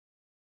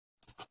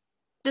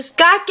the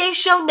Skype Game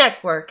Show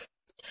Network,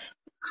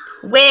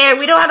 where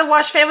we know how to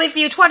watch Family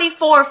Feud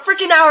 24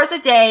 freaking hours a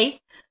day,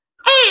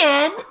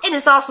 and it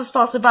is also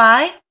sponsored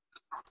by,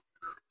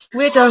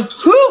 where the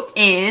hoot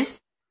is,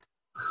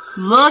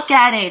 look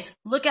at it,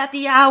 look at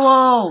the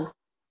owl,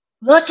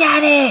 look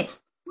at it.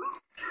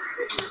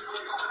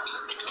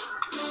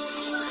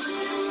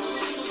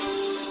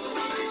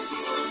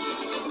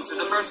 This is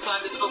the first time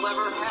this will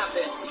ever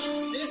happen.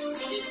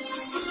 This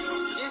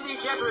is Disney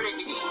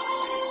Jeopardy.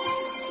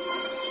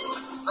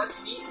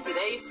 Let's meet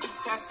today's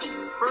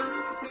contestants.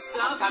 First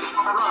up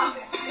from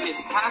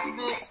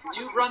Contestants,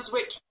 New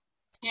Brunswick,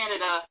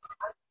 Canada,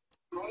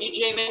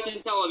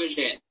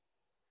 BJTelevision.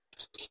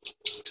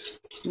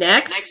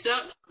 Next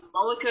up,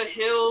 Mullica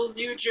Hill,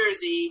 New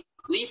Jersey,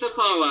 Leaf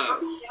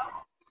Apollo.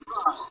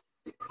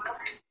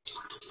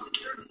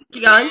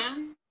 Keep going.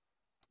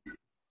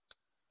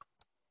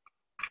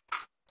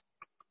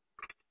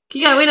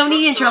 Keep going, we don't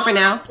need intro for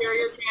now.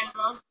 Ontario,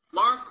 Canada,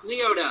 Mark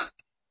Leota.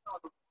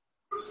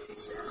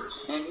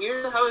 And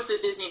here's the host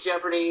of Disney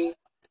Jeopardy,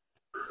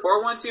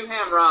 412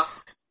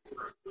 Hamrock.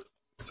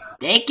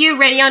 Thank you,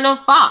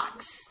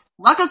 ReadyUnknownFox.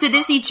 Welcome to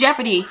Disney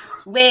Jeopardy,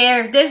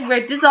 where this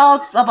is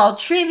all about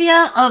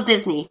trivia of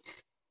Disney.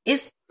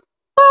 It's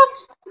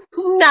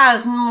not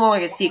as more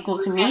like a sequel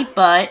to me,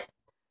 but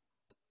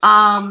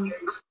oh,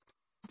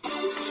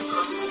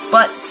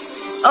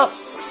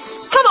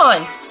 come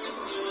on,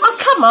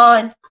 come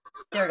on.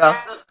 There we go.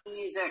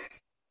 Music.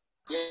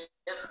 Yep.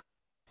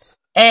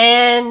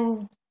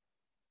 And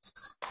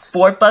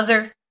fourth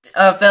buzzer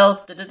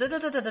fell.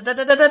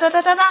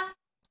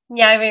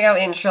 Yeah, we got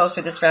intros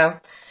for this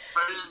round.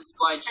 Put it in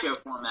slideshow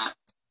format.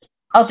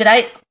 Oh, did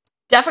I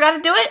forgot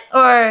to do it,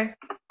 or?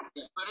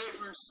 Yeah, put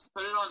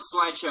it on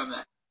slideshow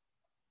mode.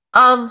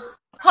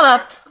 Hold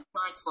up.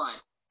 Current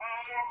slide.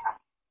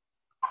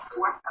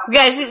 You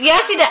guys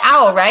see the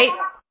owl, right?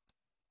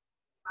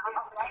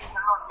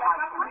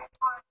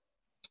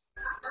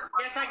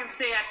 Yes, I can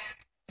see it.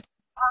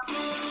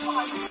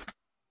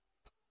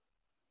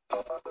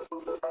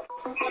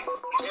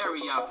 There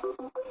we go.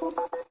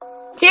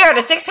 Here are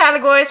the 6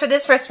 categories for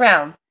this first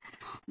round.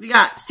 We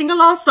got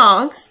sing-along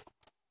songs,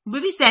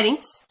 movie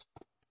settings,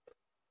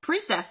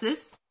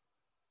 princesses,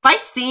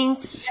 fight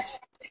scenes,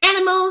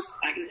 animals,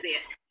 I can see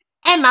it.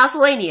 and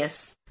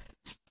miscellaneous.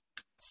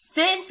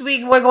 Since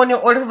we're going in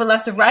order from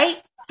left to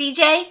right,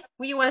 BJ,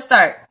 where you want to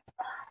start?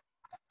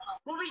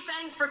 Movie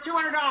settings for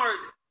 $200.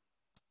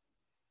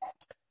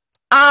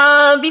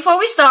 Before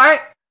we start,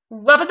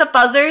 rub at the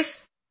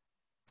buzzers.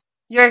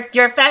 Your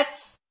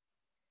effects.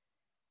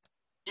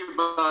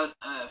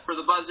 For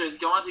the buzzers,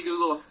 go onto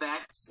Google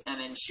Effects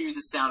and then choose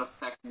a sound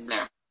effect from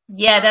there.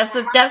 Yeah, that's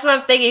what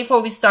I'm thinking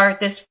before we start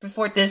this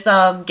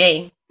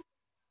game.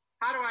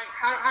 How do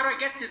I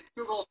get to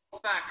Google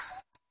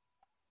Effects?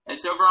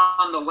 It's over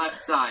on the left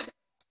side.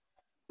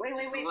 Wait.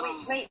 There's a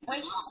little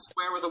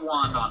square with a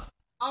wand on it.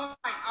 Alright,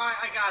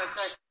 I got it.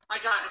 I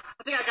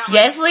think I got it.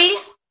 Yes, Lee?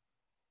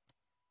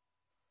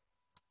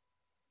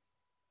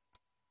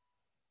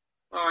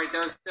 Alright,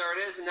 there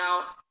it is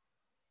now.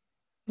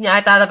 Yeah,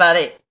 I thought about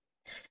it.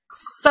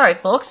 Sorry,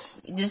 folks.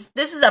 This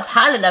is a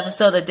pilot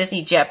episode of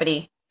Disney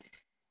Jeopardy.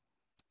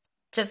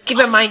 Just keep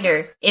a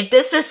reminder. If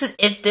this is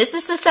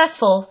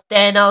successful,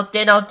 then I'll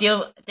do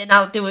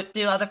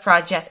other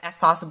projects as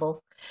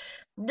possible.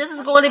 This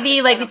is going to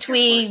be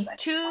between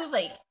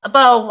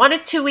about 1 or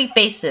 2 week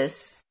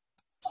basis,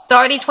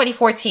 starting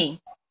 2014.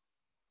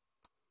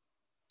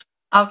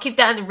 I'll keep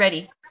that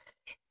ready,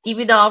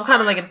 even though I'm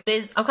kind of like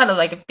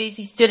a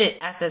busy student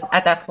at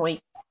that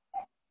point.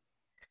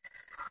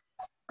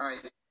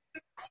 Alright.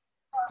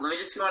 Let me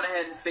just go on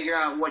ahead and figure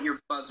out what your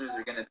buzzers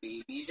are going to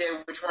be.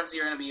 BJ, which ones are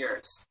going to be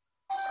yours?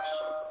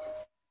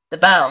 The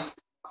bell.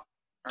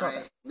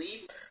 Alright.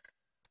 Leaf?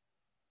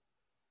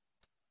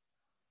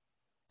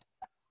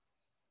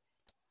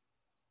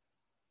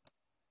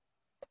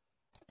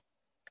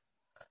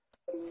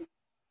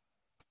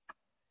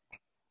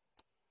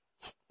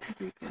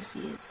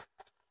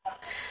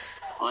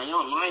 Well, I know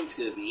what mine's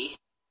going to be.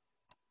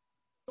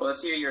 Well,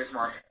 let's hear yours,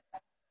 Mark.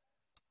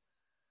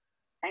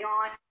 Hang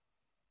on.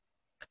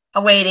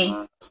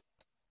 Awaiting.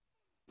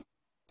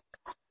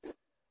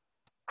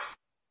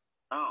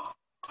 Oh.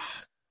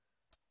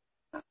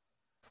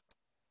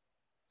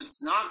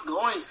 It's not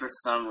going for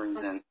some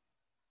reason.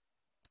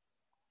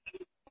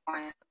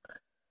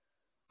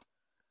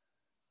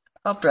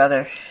 Oh,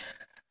 brother.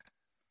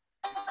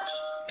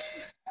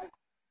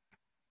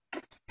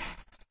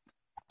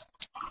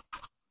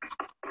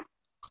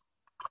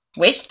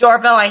 Which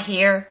doorbell I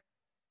hear?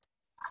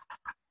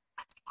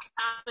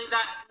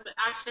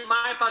 Actually,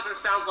 my buzzer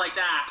sounds like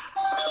that.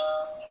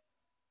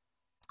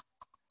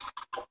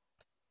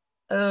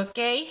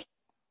 Okay.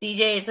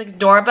 DJ is a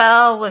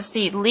doorbell. Let's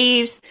see.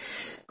 Leaves.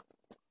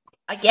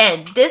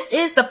 Again, this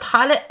is the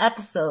pilot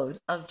episode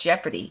of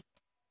Jeopardy.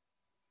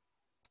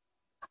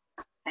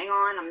 Hang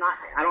on,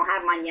 I don't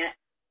have mine yet.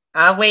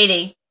 I'm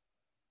waiting.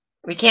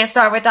 We can't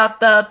start without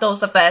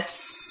those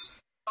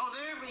effects. Oh,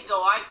 there we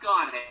go. I've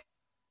got it.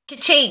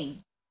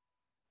 Ka-ching!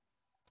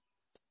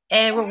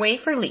 And we're waiting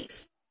for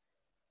Leaf.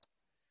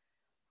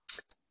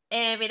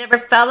 And remember,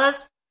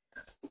 fellas,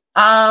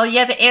 you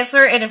have to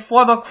answer in a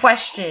formal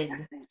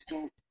question.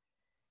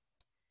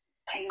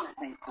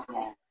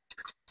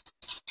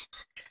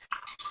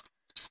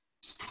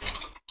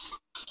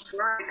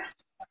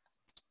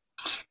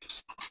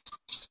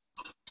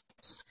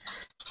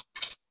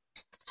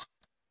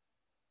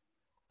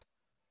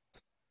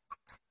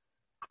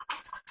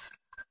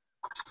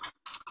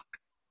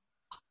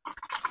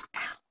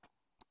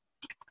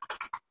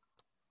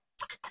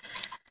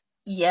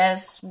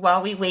 Yes,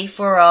 while we wait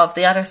for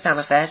the other sound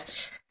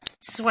effect,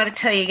 just want to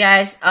tell you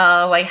guys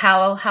like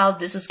how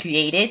this is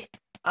created.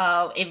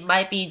 It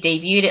might be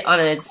debuted on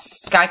a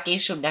Skype Game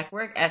Show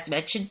Network, as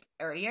mentioned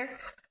earlier.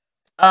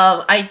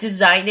 I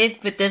designed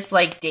it with this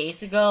like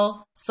days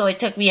ago, so it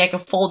took me like a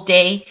full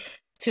day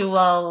to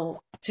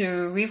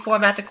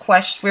reformat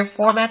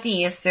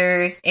the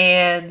answers,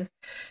 and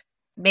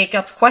make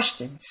up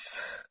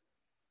questions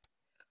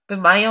with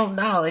my own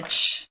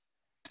knowledge.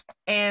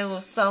 And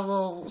with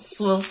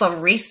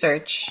some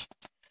research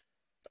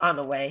on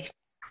the way.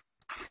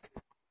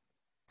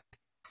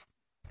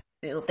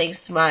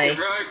 Thanks to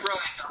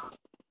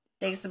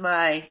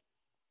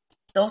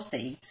those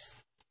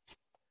things.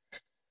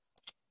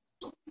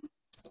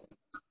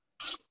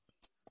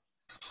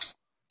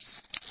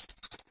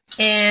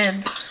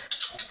 And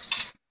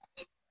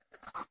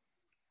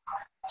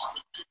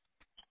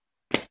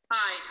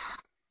hi.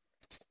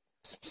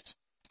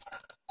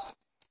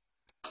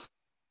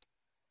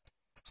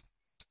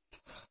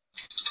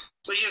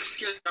 Will you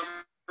excuse me?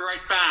 I'm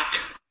right back.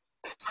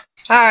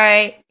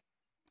 alright.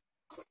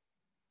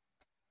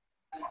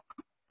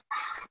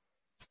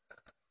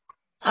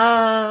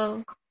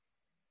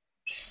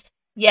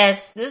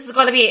 Yes, this is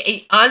gonna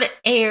be an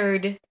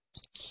unaired,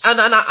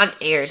 not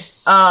unaired,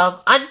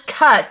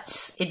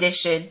 uncut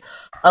edition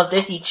of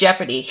Disney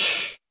Jeopardy.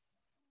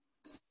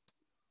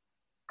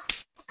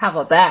 How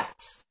about that?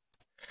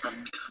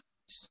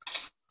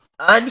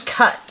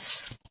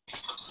 Uncut.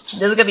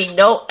 There's gonna be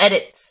no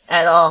edits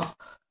at all.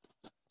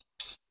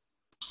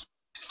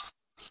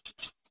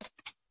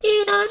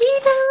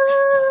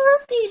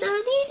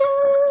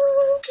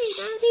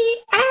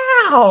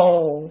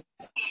 Ow!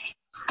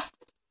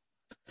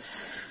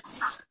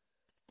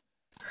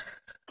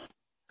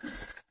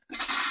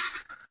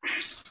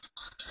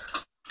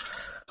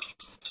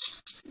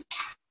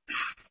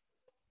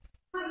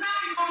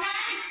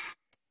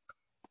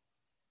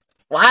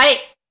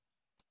 What?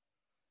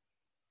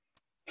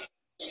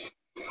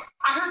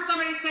 I heard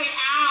somebody say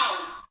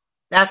ow.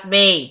 That's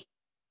me.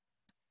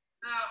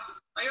 Oh,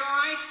 are you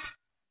alright?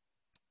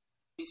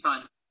 He's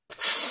fine.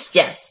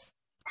 Yes.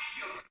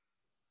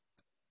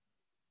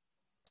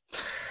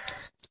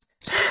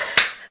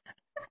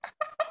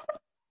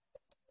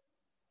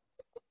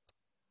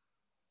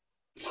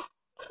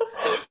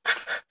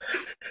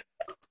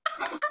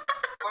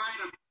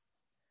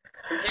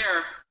 I'm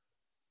here.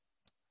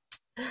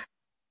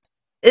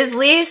 Is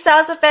Leaf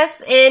sound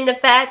effects in the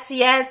fats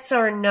yet,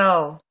 or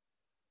no?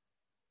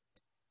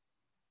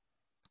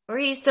 Or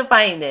he's still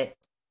finding it?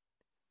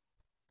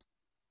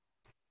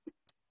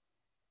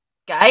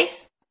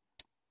 Guys?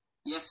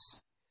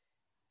 Yes.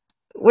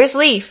 Where's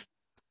Leaf?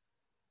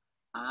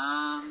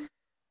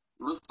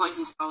 Looks like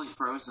he's probably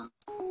frozen.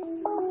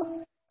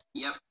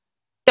 Yep.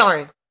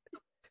 Darn.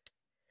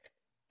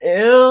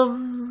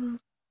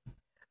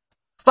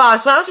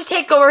 Fox, why don't you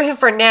take over him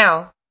for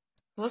now?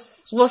 We'll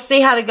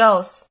see how it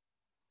goes.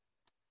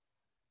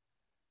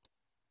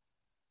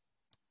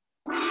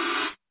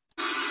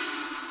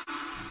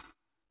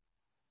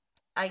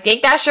 I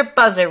think that's your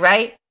buzzer,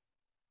 right?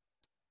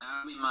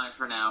 That'll be mine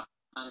for now,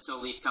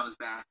 until Leaf comes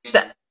back.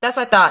 That's what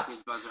I thought.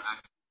 His buzzer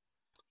action.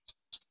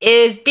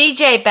 Is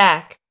BJ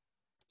back?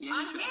 Yeah,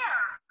 I'm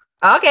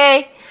here.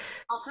 Okay.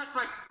 I'll test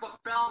my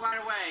bell right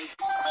away.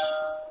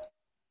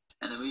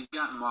 And then we've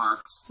got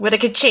Marks. With a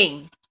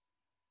ka-ching.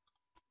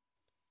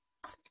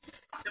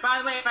 And by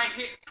the way, if I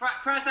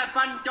press that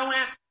button, don't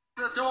answer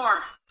the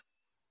door.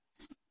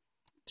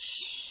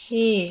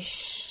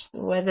 Sheesh.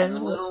 What is...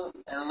 And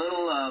a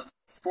little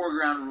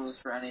foreground rules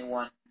for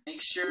anyone.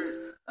 Make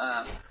sure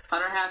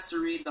Hunter has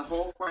to read the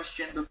whole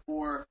question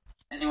before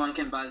anyone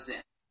can buzz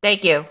in.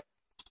 Thank you.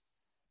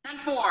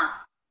 10-4.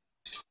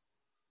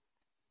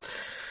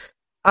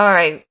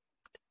 Alright.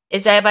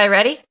 Is everybody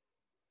ready?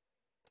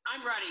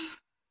 I'm ready.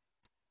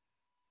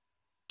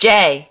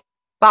 J.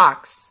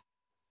 Fox.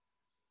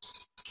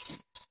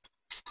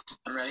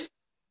 I'm ready.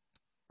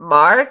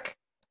 Mark.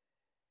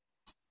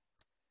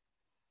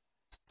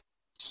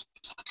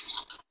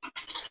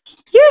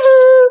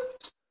 Yoo-hoo!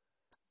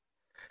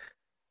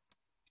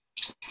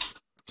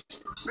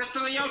 Mr.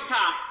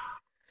 Leota.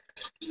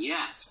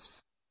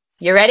 Yes.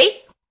 You ready?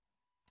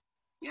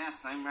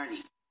 Yes, I'm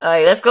ready.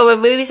 Alright, let's go with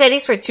movie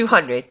settings for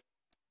 200.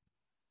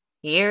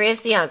 Here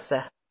is the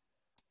answer.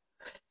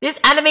 This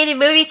animated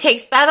movie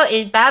takes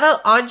battle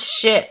on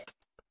ship.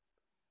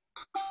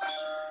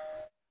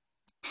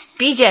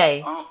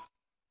 BJ. Oh.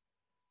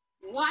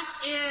 What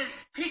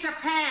is Peter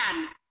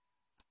Pan?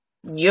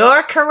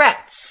 You're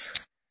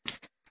correct.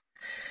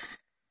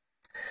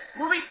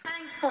 Movie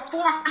settings for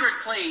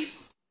 400,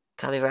 please.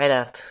 Coming right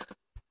up.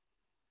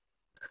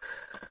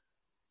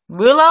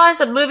 Mulan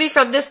is a movie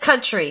from this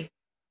country.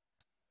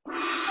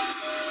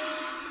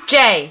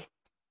 J.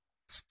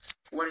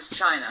 What is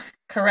China?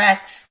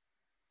 Correct.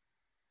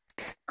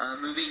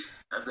 Movie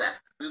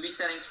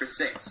settings for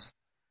 6.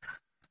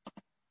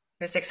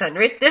 For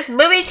 600. This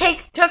movie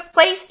took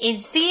place in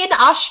Sydney,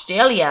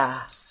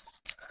 Australia.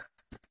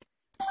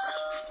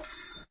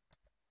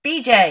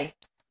 BJ.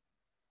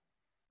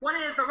 What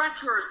is The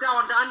Rescuers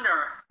Down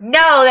Under?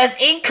 No, that's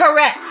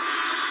incorrect.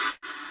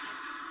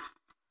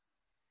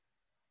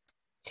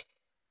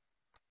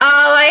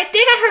 I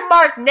think I heard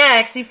Mark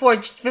next before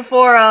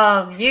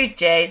you,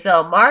 Jay.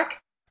 So,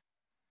 Mark?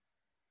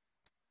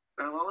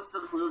 What was the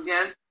clue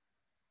again?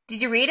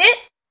 Did you read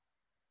it?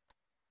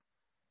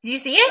 Did you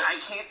see it? I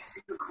can't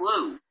see the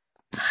clue.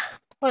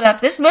 Hold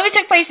up. This movie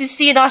took place in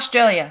Sydney,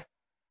 Australia.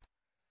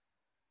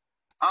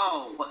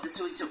 Oh,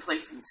 this movie took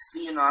place in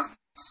Sydney,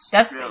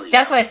 Australia.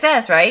 That's what it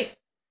says, right?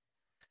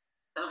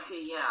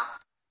 Okay, yeah.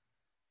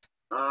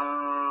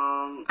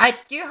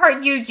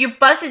 You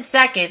busted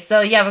second,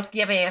 so you have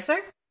an answer?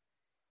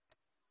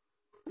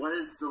 What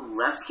is The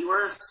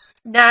Rescuers?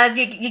 Nah,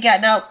 you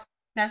got no.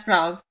 That's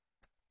wrong.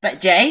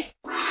 But Jay?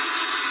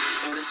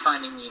 What is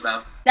Finding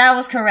Nemo? That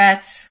was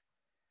correct.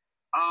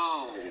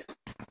 Oh.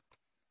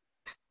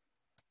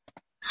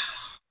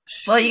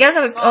 Well, you guys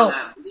have.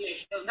 That. You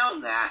should have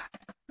known that.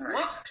 Right.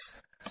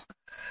 Whoops.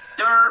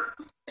 Derp.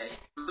 Okay.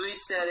 Movie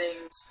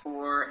settings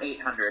for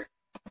 800.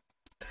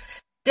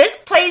 This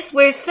place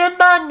where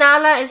Simba,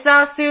 Nala, and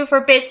Zazu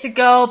forbids to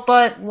go,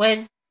 but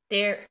when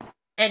they're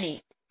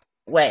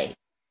anyway.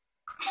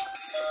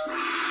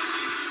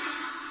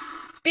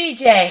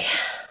 BJ.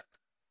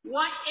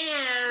 What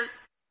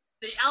is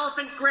The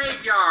Elephant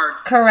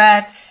Graveyard?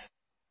 Correct.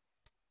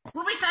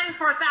 Movie settings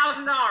for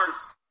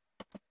 $1,000.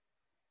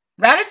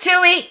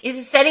 Ratatouille is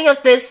the setting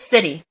of this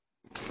city.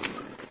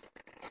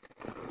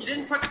 You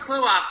didn't put the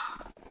clue up.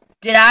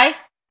 Did I?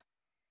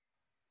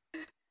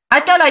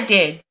 I thought I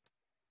did.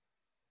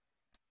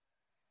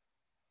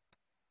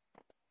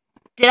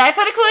 Did I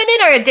put a clue in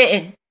it or it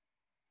didn't?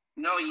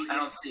 No, you didn't. I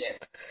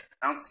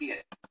don't see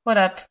it. What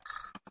up?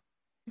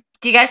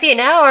 Do you guys see it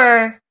now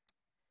or?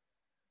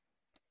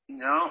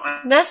 No.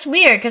 That's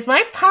weird because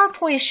my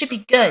PowerPoint should be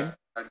good.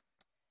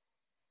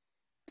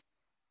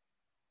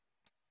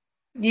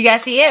 You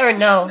guys see it or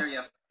no? There you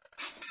go.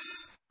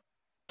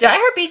 Did I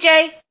hear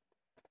BJ?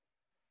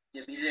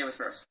 Yeah, BJ was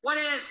first. What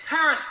is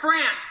Paris,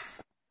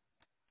 France?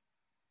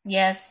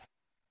 Yes.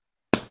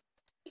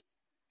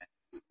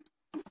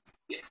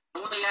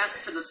 Only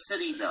asked for the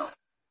city, though.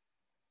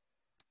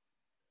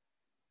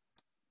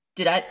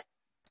 Did I?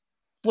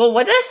 Well,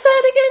 what did I say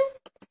again?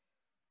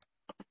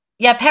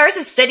 Yeah, Paris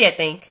is city, I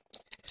think.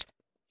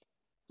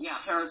 Yeah,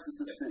 Paris is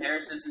the city.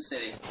 Paris is the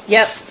city.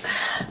 Yep.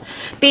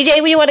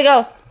 BJ, where you want to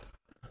go?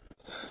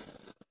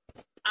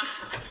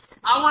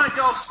 I want to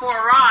go for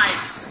a ride.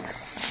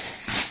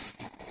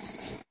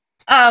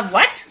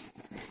 What?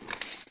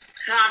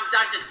 No,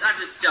 I'm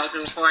just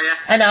joking for you.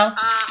 I know.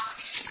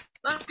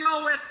 Let's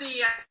go with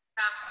the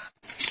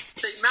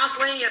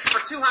Mausoleus for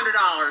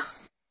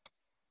 $200.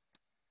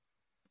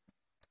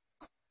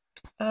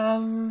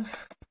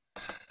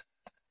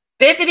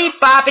 Bippity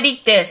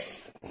boppity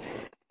this.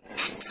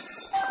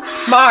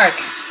 Mark.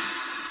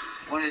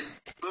 What is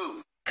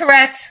Boo?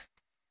 Correct.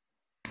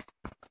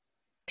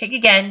 Pick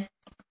again.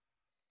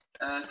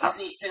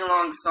 Disney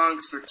sing-along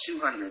songs for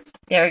 $200.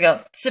 There we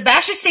go.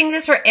 Sebastian sings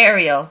this for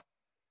Ariel.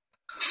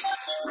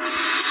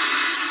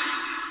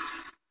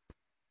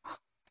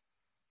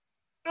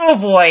 Oh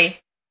boy.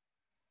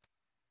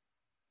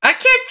 I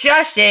can't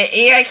judge it.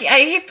 I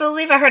can't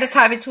believe I heard a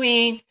tie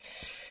between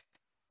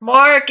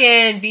Mark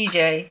and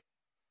BJ.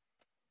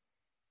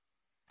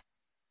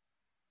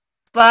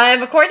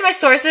 But according to my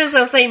sources,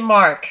 I'll say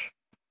Mark.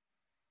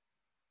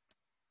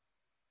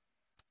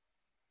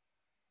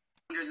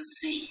 Under the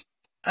Sea.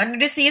 Under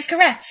the Sea is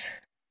correct.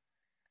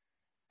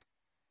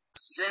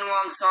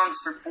 Sing-along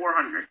songs for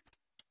 $400.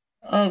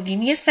 Oh, give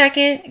me a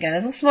second. I got a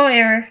little small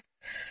error.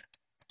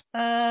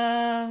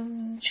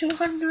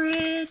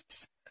 200.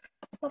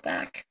 Go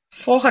back.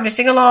 400.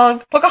 Sing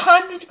along.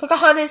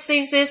 Pocahontas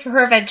sings this for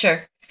her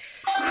adventure.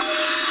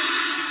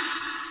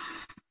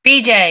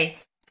 BJ.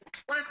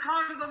 What is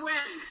Colors of the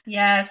Wind?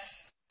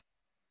 Yes.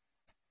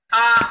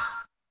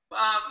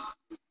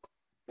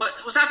 What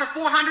was that for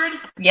 400?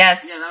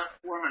 Yes. Yeah, that was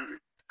 400.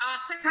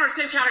 600,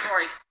 same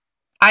category.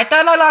 I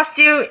Thought I Lost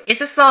You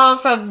is a song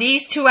from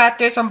these two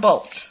actors from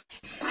Bolt.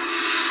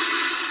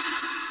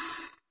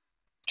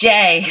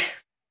 Jay.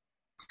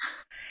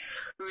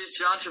 Who is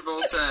John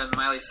Travolta and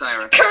Miley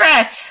Cyrus?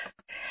 Correct.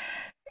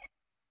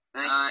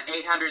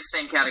 800,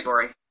 same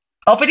category.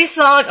 Opening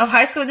song of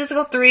High School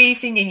Musical 3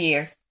 senior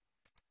year.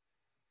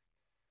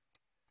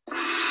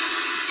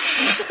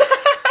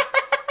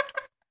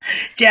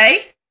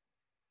 Jay?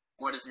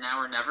 What is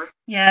Now or Never?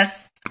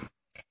 Yes.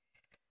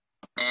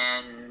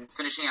 And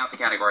finishing out the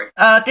category.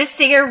 This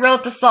singer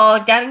wrote the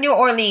song Down in New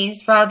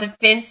Orleans from The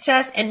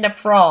Princess and the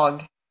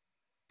Frog.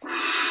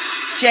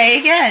 Jay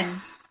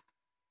again.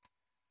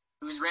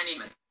 Who's Randy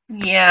Man?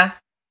 Yeah.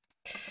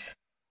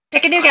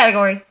 Pick a new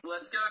category.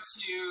 Let's go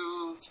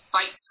to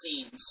fight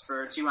scenes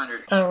for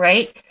 200.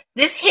 Alright.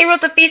 This hero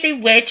defeats a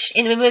witch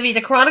in the movie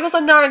The Chronicles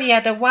of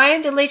Narnia, The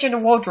Lion, the Lich, and the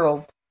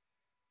Wardrobe.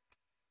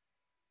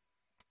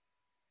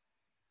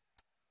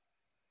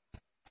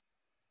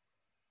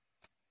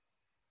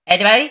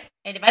 Anybody?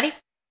 Anybody?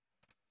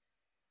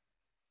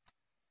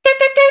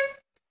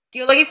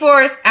 You're looking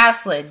for is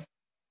Aslan.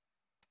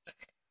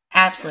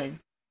 Aslan.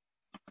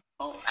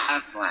 Oh,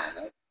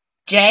 Aslan.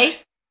 Jay?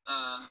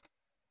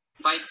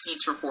 Fight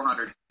scenes for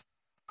 400.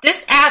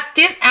 This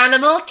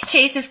animal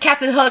chases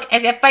Captain Hook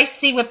and then fight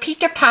scene with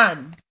Peter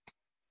Pan.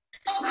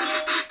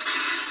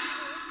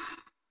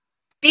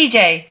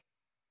 BJ.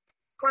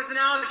 Was an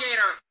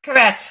alligator.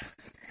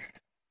 Correct.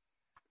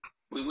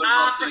 We would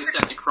have also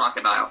accepted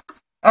crocodile.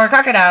 Or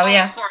crocodile,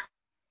 yeah. For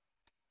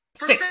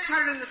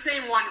 600 in the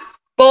same one.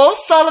 Both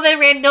Solomon and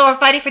Randall are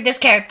fighting for this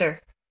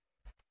character.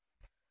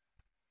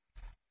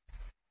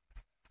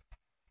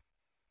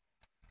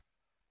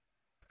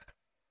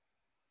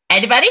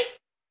 Anybody?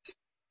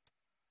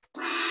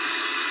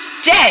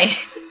 Jay.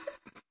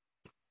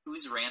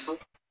 Who's Randall?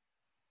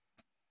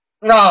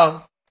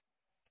 Wrong.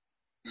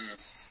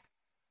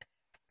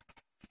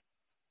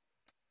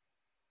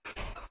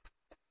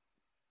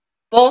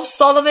 Both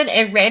Solomon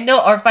and Randall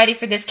are fighting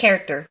for this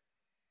character.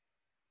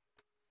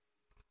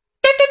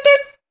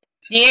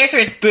 The answer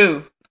is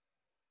Boo.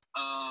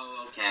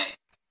 Oh, okay.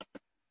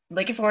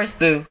 Looking for is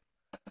Boo.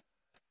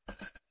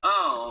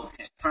 Oh,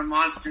 okay. From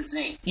Monsters,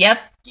 Inc. Yep.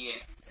 Yeah.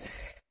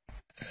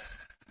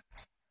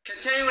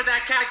 Continue with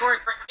that category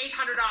for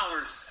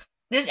 $800.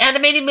 This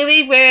animated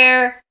movie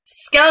where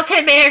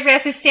Skeleton Man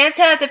rescues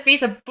Santa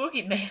defeats a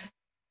boogeyman.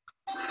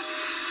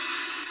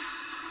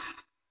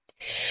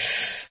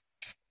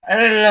 I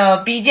don't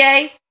know.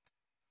 BJ?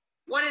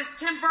 What is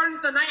Tim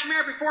Burton's The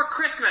Nightmare Before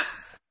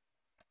Christmas?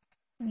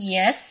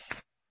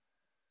 Yes.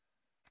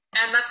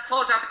 And let's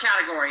close out the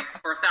category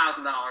for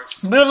 $1,000.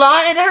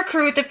 Mulan and her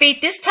crew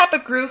defeat this type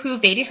of group who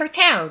invaded her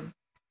town.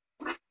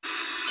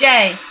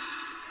 Jay?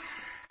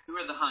 Who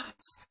are the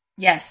Huns?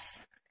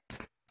 Yes.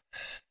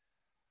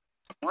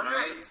 What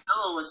if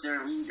Stella was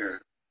their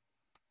leader?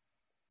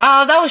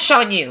 That was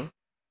Sean Yu.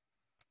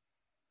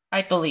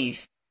 I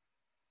believe.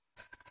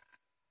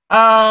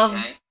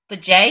 Okay.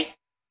 But Jay?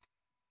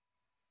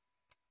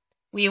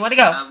 Where you want to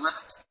go?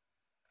 Let's...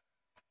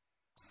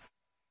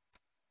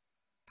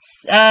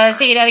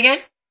 Say that again?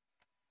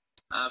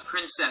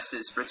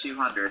 Princesses for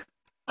 200.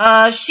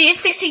 She is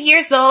 16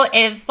 years old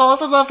and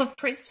falls in love with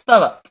Prince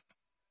Philip.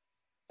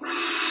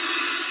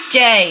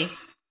 Jay.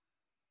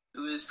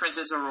 Who is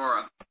Princess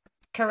Aurora?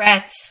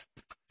 Correct.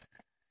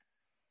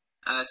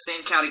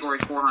 Same category,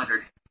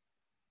 400.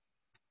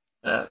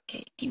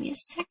 Okay, give me a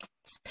second.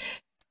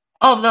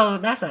 Oh, no,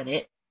 that's not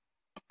it.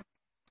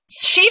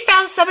 She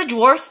found 7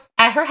 dwarfs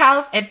at her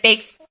house and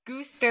baked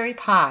gooseberry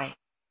pie.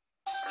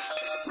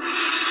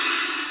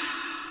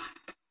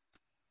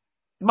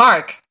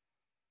 Mark.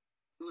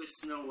 Who is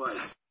Snow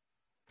White?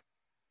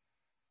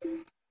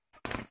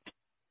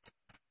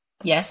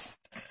 Yes.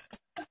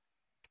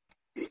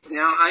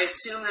 Now, I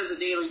assume there's a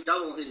daily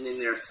double hidden in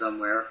there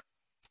somewhere.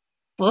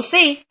 We'll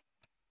see.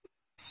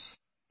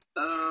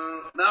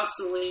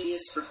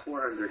 Mouselius for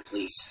 400,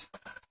 please.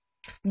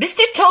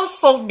 Mr. Toad's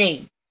full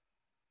name.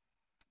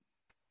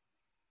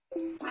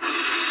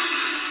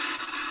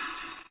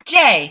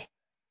 Jay.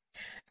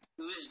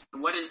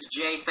 What is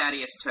J.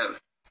 Thaddeus Toad?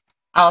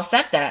 I'll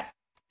accept that.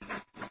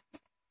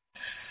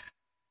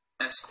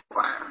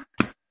 Esquire.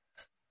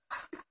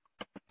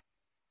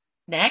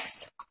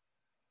 Next.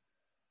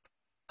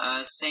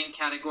 Same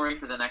category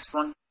for the next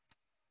one.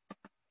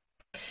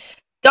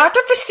 Dr.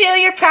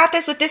 Facilier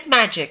practiced with this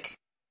magic.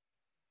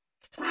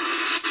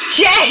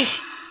 Jay!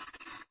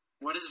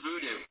 What is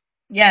voodoo?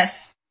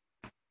 Yes.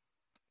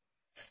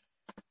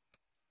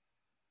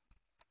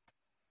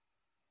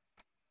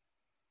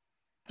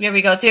 Where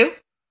we go to?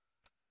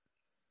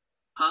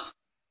 Huh?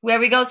 Where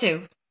we go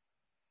to?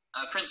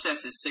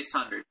 Princess is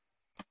 600.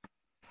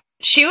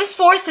 She was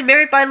forced to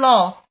marry by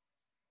law.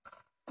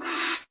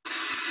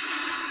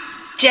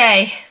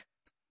 Jay.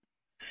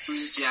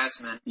 Who's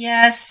Jasmine?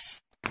 Yes.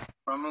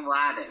 From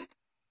Aladdin.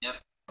 Yep.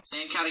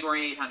 Same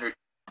category, 800.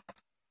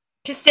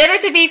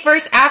 Considered to be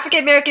first African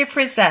American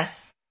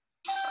princess.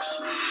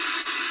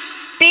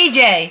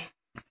 BJ.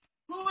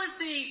 Who was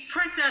the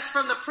princess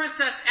from The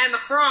Princess and the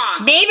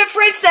Frog? Name a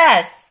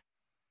princess.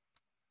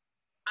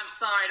 I'm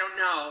sorry, I don't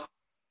know.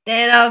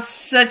 Then I'll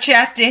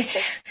subtract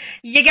it.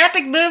 You got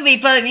the movie,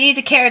 but you need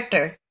the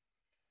character.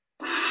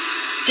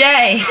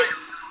 Jay.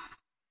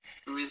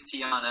 Who is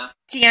Tiana?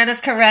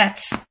 Tiana's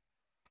correct.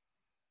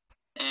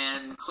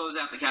 And close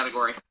out the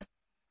category.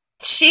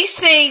 She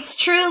sings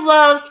True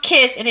Love's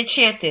Kiss in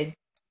Enchanted.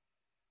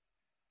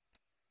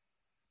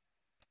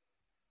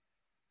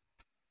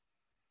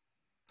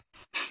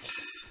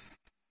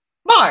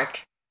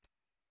 Mark.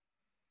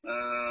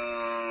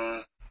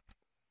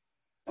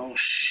 Oh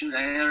shoot,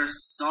 I never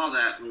saw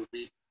that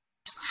movie.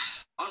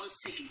 I'll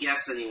just take a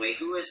guess anyway.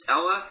 Who is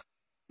Ella?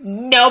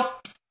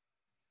 Nope.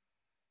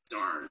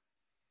 Darn.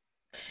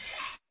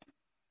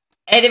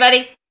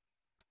 Anybody?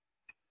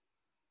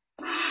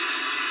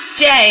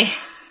 Jay.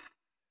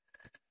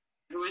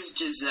 Who is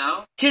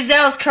Giselle?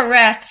 Giselle's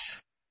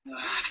correct.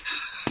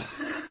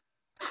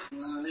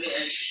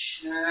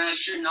 I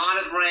should not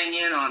have rang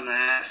in on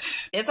that.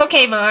 It's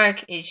okay,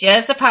 Mark. It's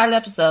just a pilot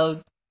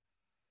episode.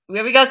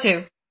 Where we go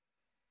to?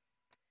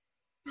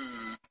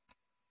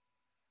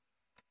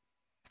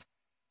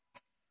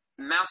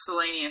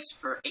 Miscellaneous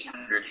for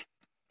 800.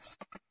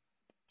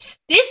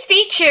 This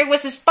feature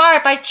was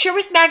inspired by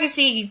Children's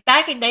Magazine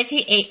back in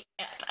 1980.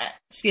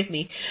 Excuse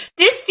me.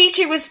 This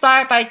feature was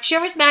inspired by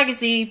Children's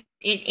Magazine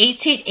in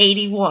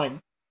 1881.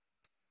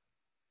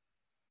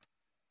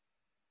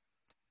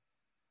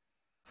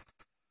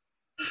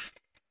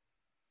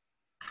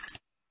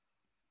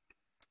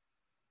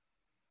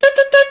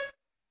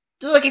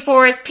 Looking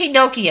for is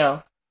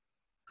Pinocchio.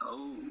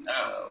 Oh,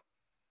 no.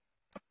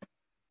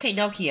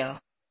 Pinocchio.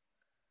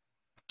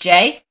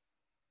 Jay?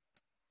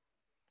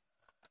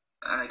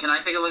 Can I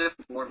take a look at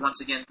the board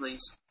once again,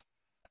 please?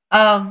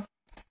 There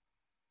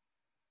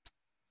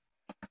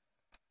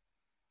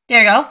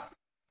you go.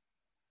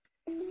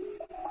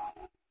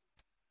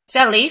 Is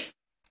that Leaf?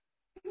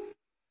 Yeah,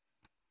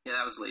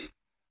 that was Leaf.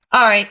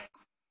 Alright.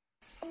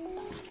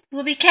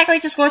 Will we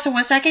calculate the scores for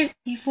 1 second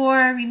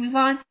before we move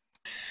on?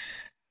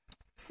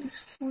 This is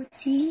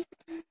 14,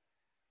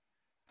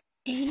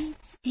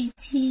 8,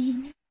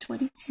 18,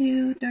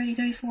 22, 30,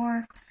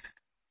 34,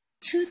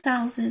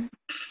 2,000,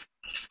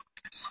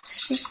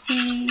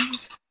 16,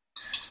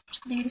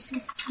 negative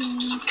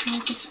 16,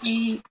 26,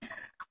 8,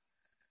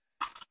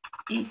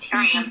 18,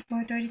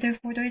 24, 30,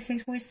 34,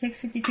 36,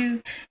 46,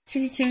 52,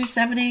 62,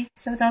 70,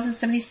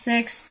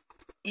 7,076,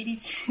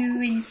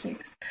 82,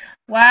 86.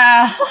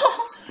 Wow.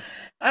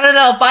 I don't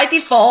know, by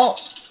default,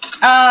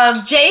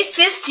 Jay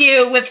assists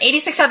you with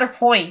 8,600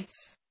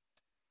 points.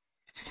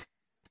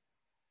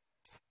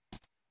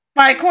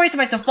 Right, according to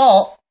my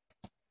default.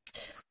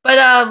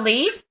 But,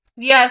 Leaf,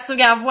 yes, we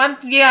got one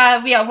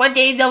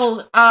day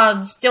double,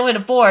 still in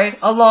the board,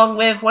 along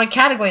with one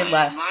category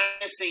left.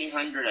 Minus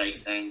 800, I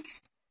think.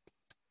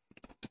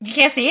 You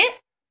can't see it?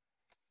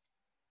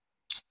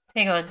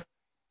 Hang on.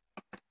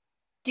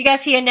 Do you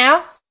guys see it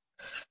now?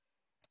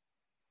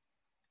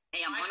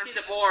 Hey, I see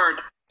the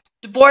board.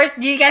 The board,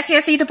 do you guys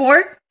see the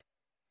board?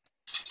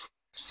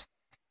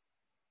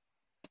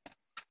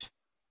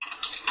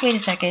 Wait a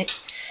second.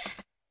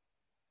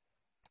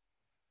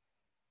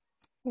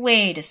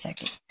 Wait a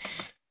second.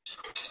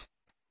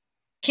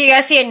 Can you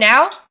guys see it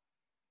now?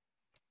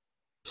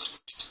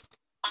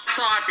 I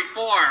saw it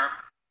before.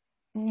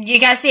 You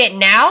guys see it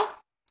now?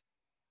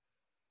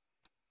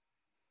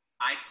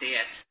 I see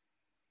it.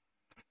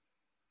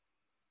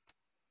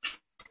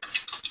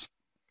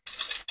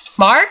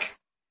 Mark?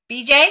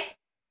 BJ?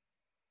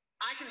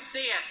 I can see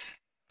it.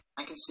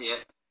 I can see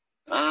it.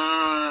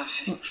 I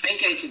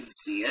think I can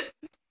see it.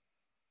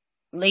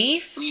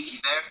 Leaf? Leave you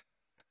there?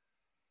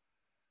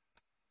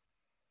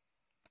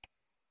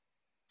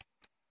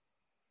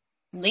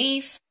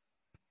 Leaf?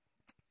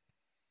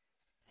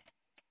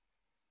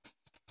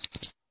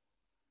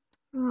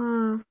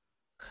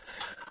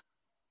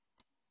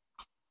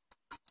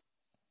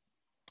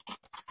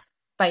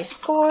 By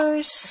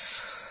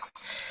scores.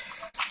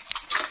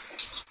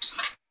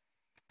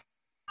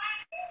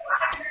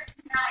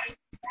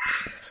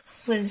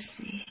 Let's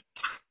see.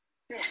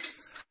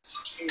 This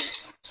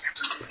is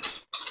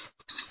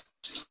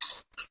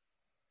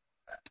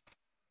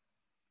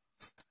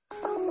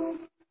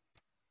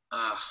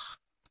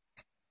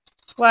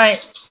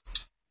What?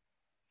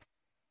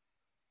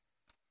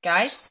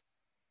 Guys?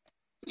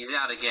 He's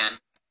out again.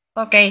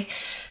 Okay.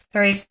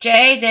 First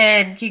Jay,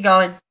 then keep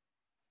going.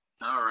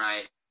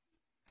 Alright.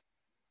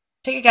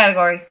 Pick a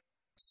category.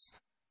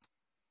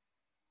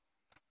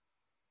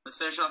 Let's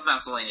finish off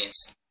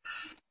miscellaneous.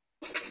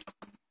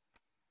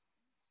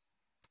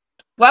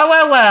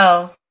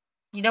 Well.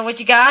 You know what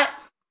you got?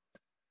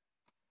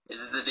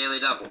 Is it the Daily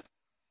Double?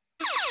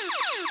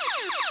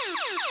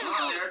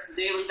 Oh, there's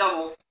the daily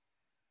double.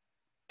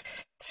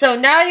 So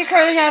now you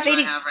currently have What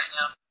do I have right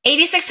now?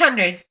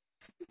 8,600.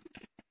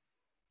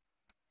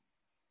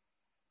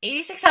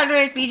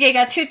 8,600. BJ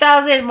got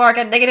 2,000. Mark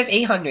got negative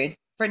 800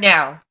 for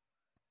now.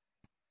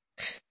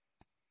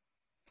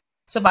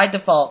 So by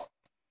default.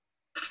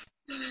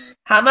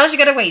 How much you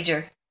gonna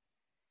wager?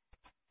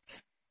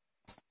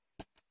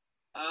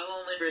 I'll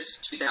only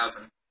risk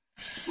 2,000.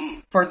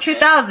 For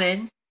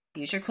 2,000,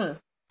 here's your clue.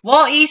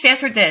 Wall E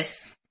stands for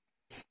this.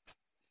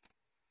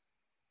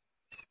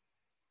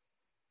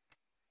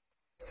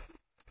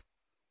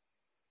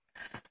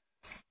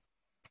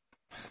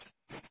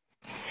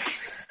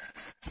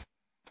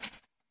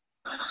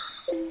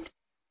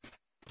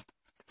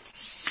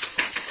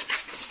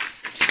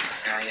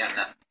 I got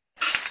that.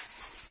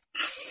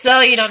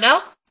 So you don't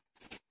know?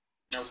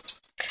 Nope.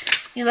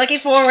 You're looking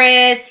for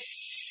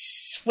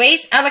its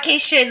waste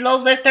allocation low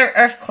lifter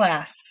earth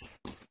class.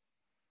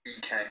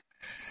 Okay.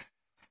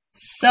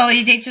 So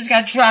you just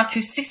got dropped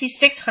to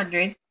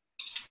 6,600.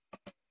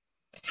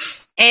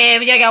 And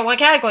we got one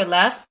category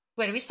left.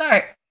 Where do we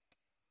start?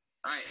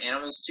 Alright,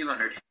 animals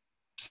 200.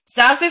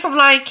 Zazu from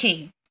Lion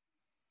King.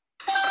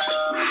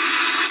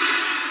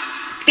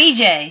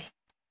 BJ.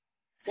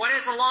 What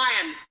is a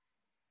lion?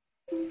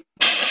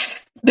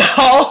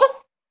 No.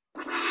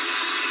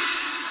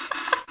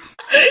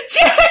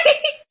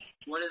 Jay.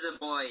 What is a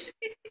Boyd?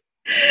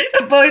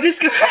 A Boyd is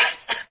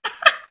correct.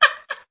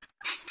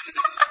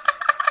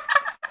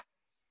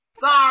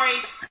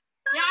 Sorry.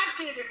 Yeah, I've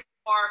seen it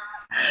before.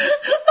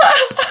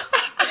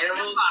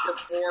 Animals for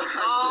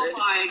 400. Oh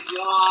my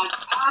god.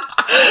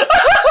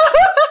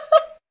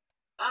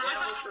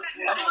 Animals for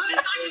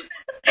 400.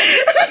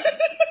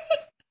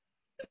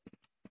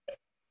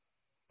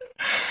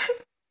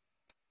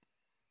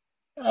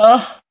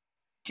 Oh,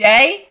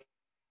 Jay?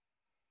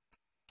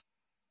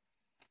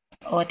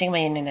 Oh, I think my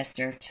internet's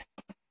dirt.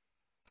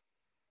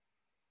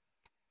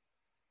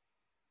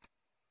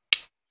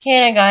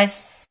 Okay,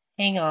 guys.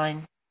 Hang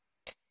on.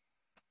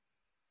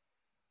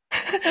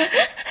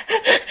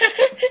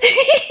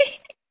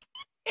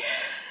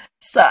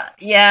 So,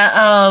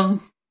 yeah,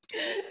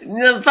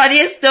 one of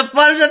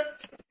the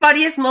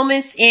funniest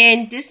moments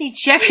in Disney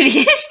Jeopardy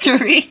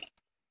history.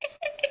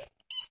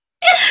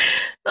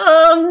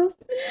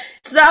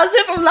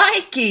 Zazu from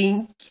Lion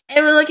King,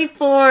 and we're looking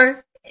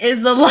for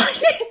is the lion.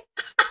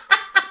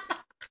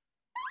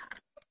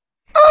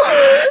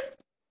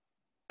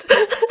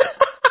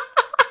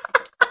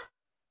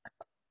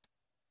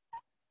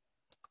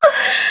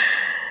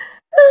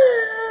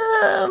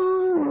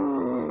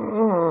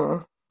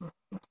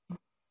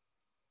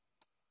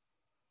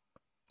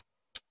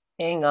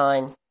 Hang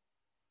on.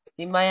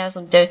 We might have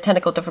some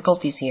technical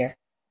difficulties here.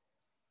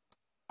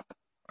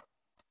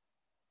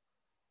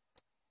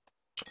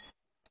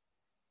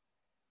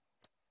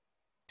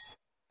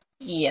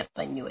 Yep,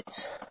 I knew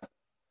it.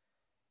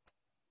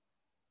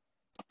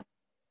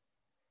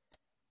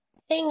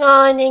 Hang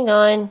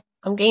on.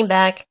 I'm getting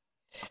back.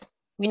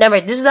 Remember,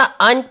 this is an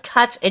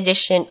uncut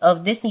edition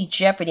of Disney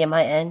Jeopardy on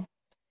my end.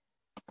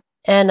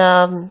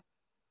 And,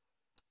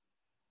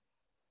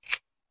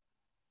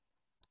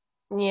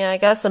 yeah, I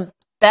got some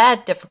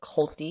bad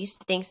difficulties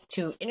thanks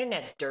to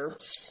internet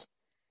derps.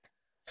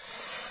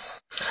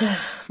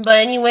 But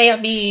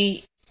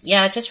anyway,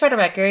 just for the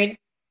record,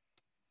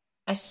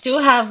 I still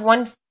have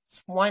one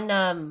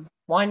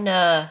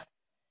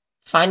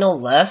final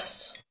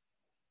left.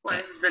 Well,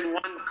 this has been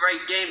one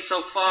great game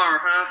so far,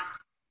 huh?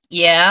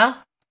 Yeah.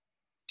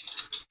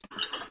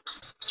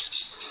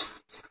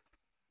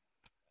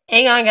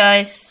 Hang on,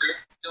 guys.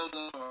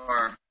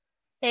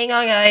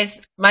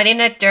 My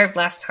internet derped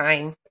last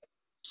time.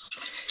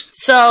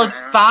 So,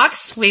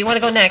 Box, where you want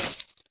to go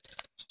next?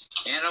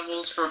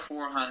 Animals for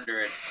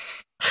 400.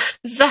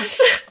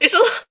 Zas is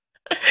a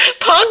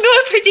Pongo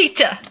and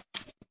Perdita.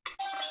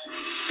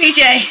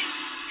 BJ.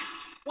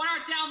 What are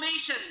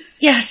Dalmatians?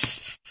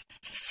 Yes.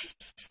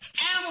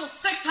 Animals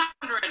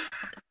 600.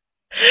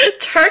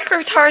 Turk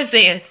or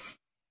Tarzan?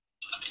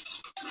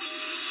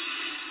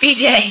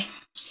 BJ.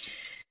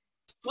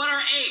 What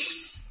are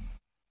apes?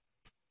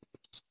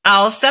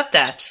 I'll accept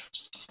that.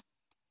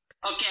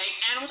 Okay,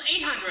 animals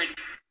 800.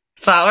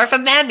 Flower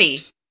from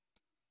Bambi.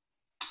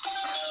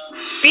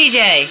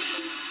 BJ.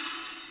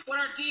 What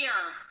are deer?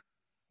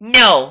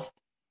 No.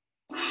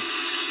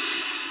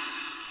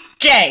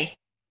 Jay.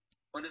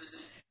 What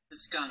is a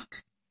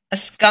skunk? A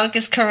skunk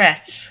is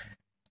correct.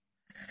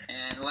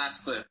 And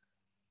last clue.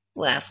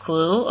 Last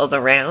clue of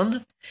the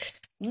round.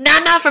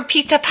 Nana from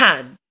Peter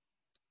Pan.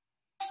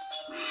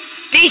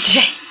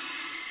 BJ.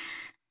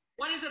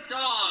 What is a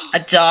dog? A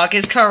dog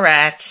is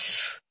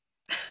correct.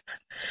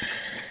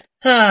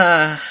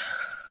 And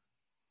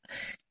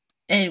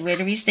where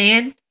do we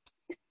stand?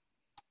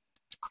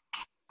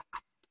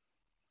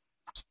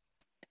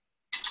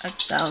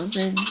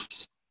 1,000.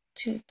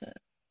 2,000.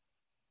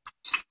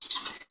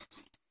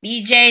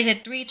 BJ's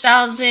at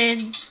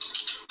 3,000.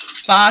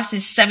 Fox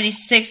is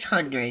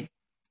 7,600.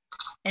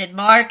 And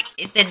Mark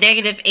is the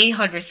negative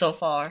 800 so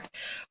far.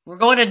 We're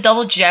going to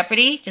Double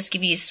Jeopardy. Just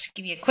give me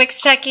a quick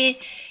second.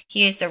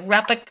 Here's the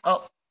replica.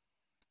 Oh,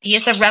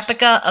 here's the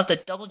replica of the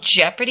Double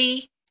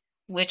Jeopardy,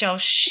 which I'll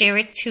share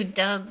it to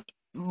them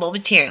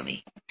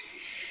momentarily.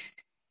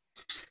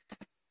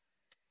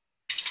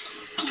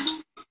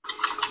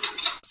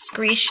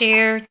 Screen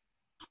share.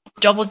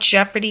 Double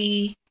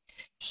Jeopardy.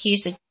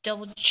 Here's the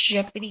Double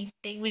Jeopardy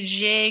thing with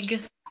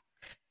Jig.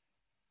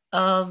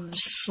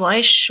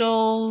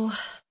 Slideshow.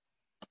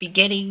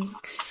 Beginning.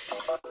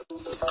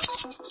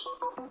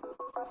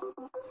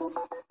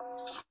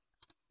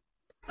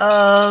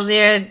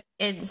 They're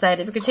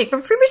decided we could take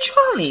them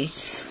prematurely.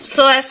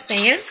 So as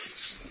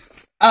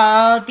stands,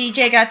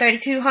 DJ got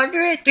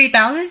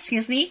 3,000,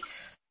 excuse me.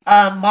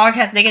 Mark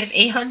has negative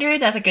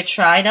 800. That's a good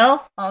try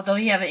though, although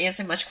he haven't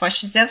answered much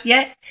questions of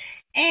yet.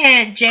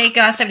 And Jay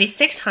got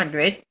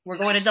 7,600. We're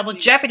going to Double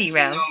Jeopardy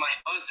round.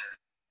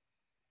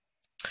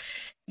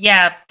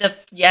 Yeah,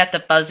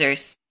 the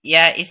buzzers.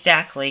 Yeah,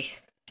 exactly.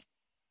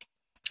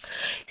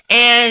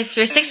 And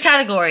there's 6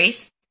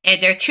 categories, and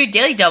there are 2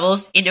 daily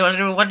doubles in order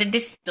to one of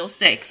those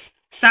 6.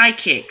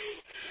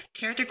 Sidekicks,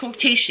 character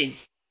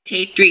quotations,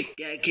 Take 3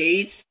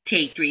 decades,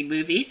 take 3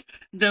 movies,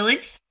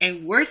 villains,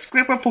 and word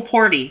script or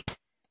purporting.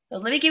 So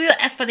let me give you a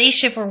little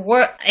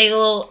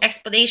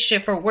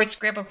explanation for word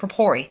script or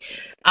purporting.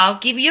 I'll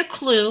give you a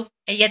clue,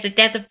 and you have to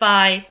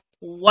identify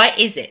what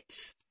is it.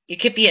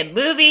 It could be a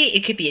movie,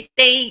 it could be a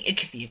thing, it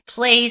could be a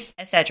place,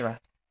 etc.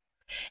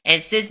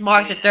 And since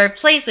Mark's in 3rd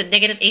place with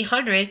negative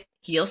 800,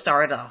 he'll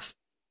start it off.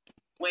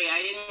 Wait,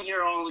 I didn't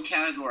hear all the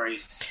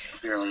categories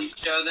clearly.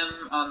 Show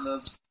them on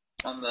the.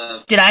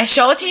 Did I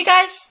show it to you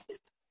guys?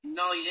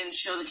 No, you didn't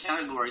show the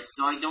categories,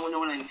 so I don't know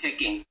what I'm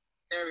picking.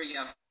 There we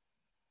go.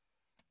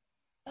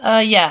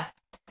 Yeah.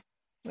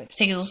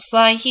 Take a little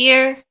slide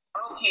here.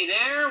 Okay,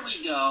 there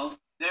we go.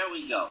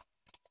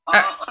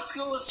 Let's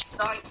go with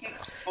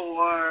sidekicks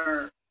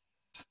for.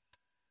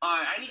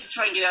 Alright, I need to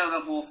try and get out of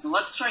the hole, so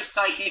let's try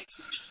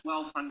sidekicks for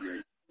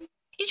 1200.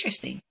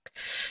 Interesting.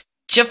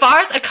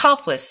 Jafar's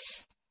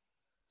accomplice.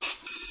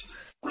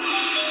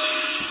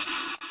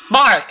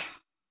 Mark.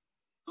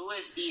 Who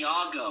is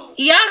Iago?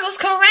 Iago's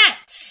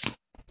correct.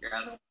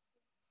 Yeah.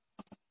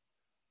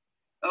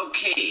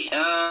 Okay,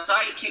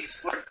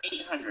 sidekicks for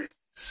 800.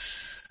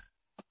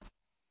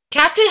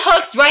 Captain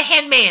Hook's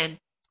right-hand man.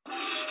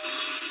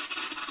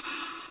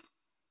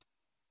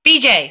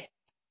 BJ.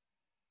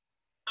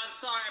 I'm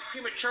sorry, I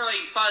prematurely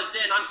buzzed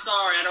in. I'm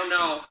sorry, I don't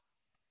know.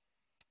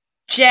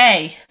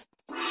 Jay.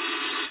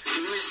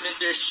 Who is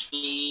Mr.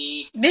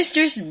 Shmee?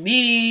 Mr.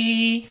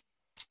 Smee.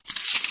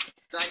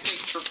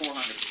 Sidekicks for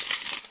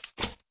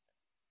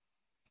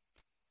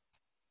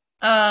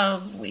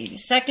 400. Wait a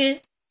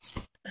second.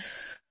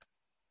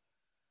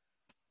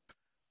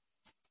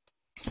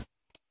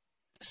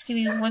 Just give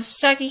me 1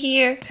 second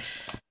here.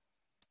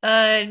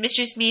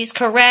 Mr. Smee is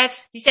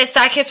correct. You said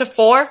sidekicks for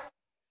 4?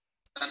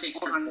 Sidekicks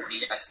for 40,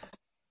 yes.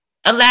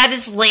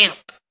 Aladdin's lamp.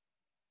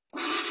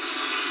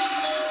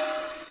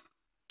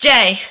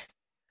 Jay.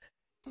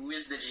 Who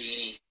is the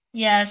genie?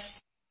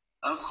 Yes.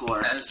 Of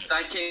course.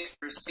 Sidekicks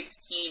for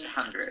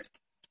 1600.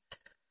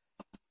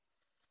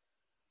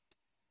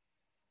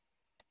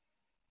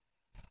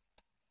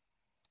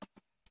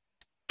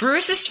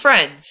 Bruce's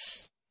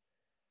friends.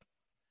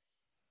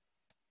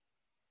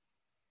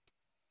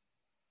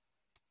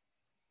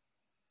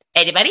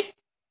 Anybody?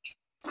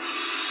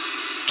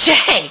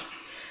 Jay.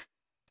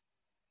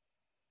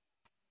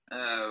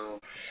 Oh.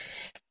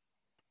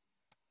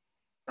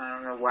 I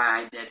don't know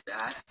why I did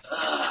that.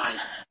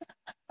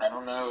 I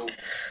don't know.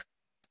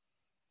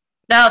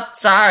 No,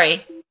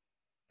 sorry.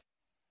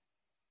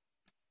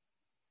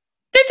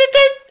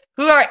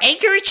 Who are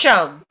Anchor and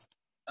Chum?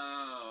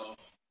 Oh.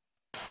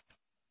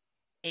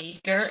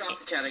 Anchor. Stop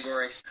the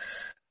category.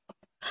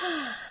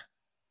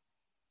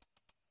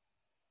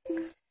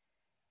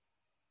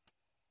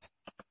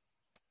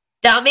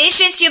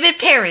 Dalmatian's human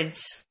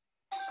parents.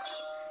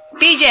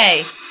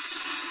 BJ.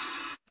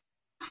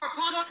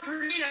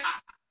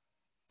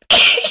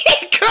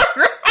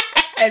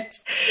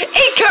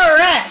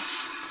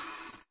 Incorrect.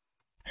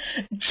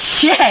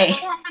 Jay.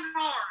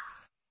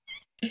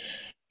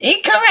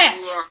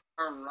 Incorrect.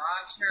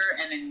 Roger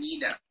and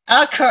Anita.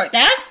 Correct.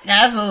 That's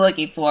what I'm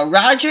looking for.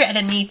 Roger and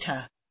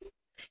Anita.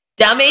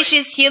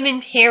 Dalmatian's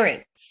human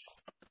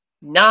parents.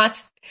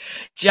 Not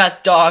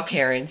just dog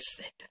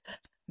parents.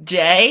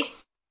 Jay.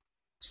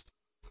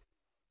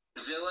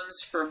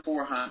 Villains for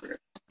 400.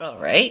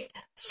 Alright.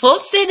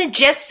 Floatson and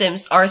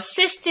Jetsams are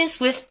assistants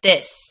with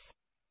this.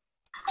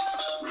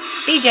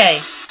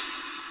 BJ.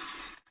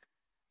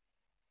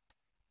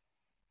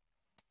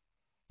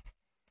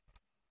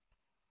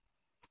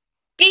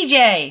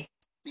 BJ.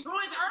 Who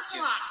is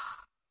Ursula?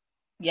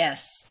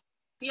 Yes.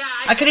 Yeah,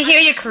 I couldn't hear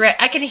you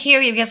correct. I couldn't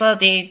hear you because of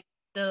the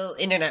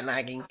internet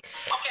lagging.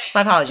 Okay.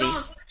 My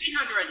apologies.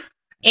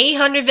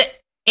 800.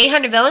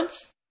 800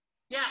 villains?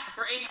 Yes,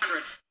 for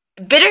 800.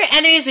 Bitter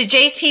enemies of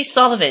J.P.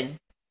 Sullivan.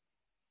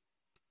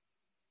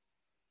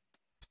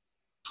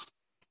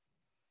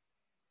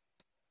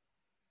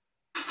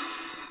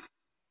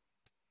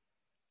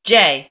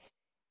 Jay.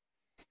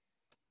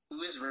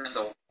 Who is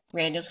Randall?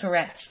 Randall's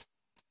correct.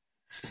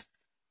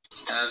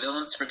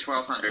 Villains for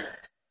 1200.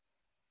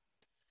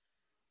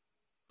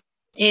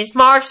 Is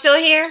Mark still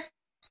here?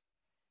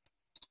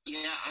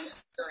 Yeah, I'm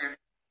still here.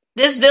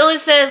 This villain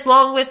says,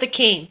 "Long with the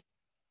king."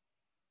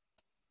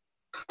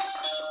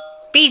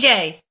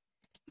 BJ.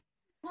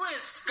 Who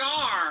is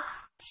Scar?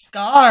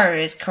 Scar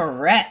is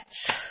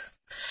correct.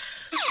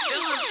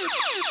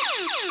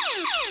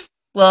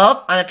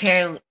 Well,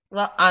 unexpected.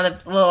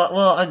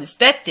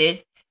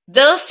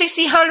 Bill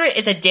 1600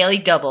 is a daily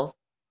double.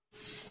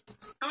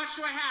 How much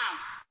do I have?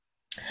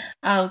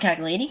 I'm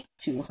calculating.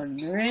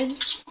 200.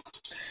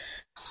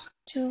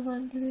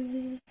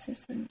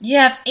 600. You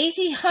have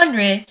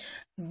 1800,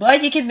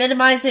 but you can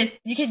minimize it.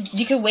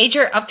 You can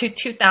wager up to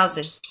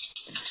 2000.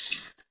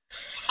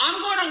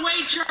 I'm going to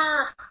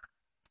wager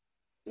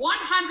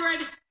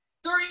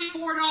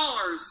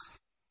 $134.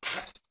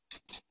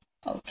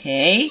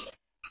 Okay.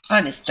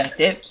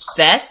 Unexpected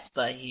bet,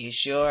 but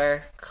here's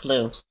your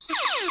clue.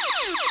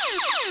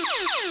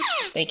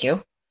 Thank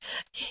you.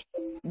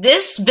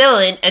 This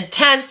villain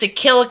attempts to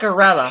kill a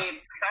gorilla.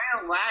 It's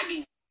kind of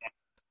lagging.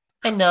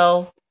 I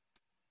know.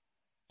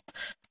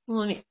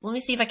 Let me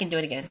see if I can do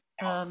it again.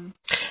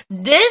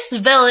 This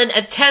villain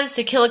attempts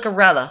to kill a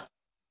gorilla.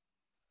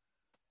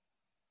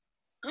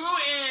 Who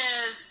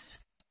is...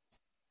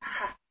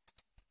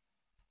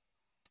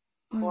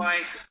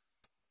 Boy.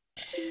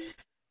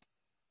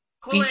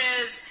 Who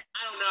is... I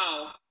don't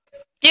know.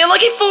 You're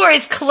looking for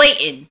is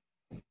Clayton.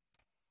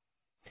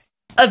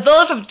 A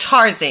villain from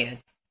Tarzan.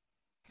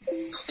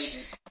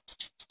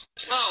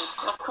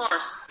 Oh, of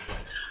course.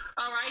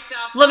 Alright,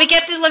 Let me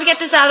get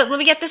this out of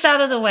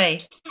the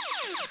way.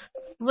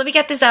 Where do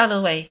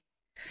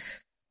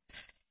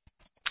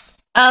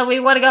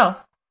you want to go?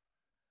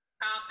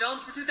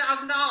 Villains for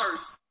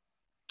 $2,000.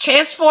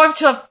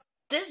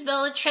 This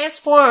villain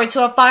transformed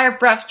into a fire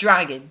breath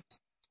dragon.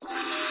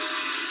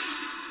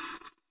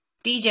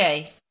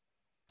 BJ.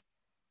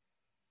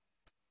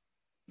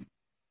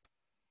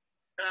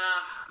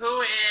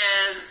 Who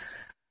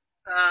is...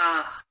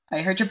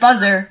 I heard your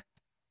buzzer.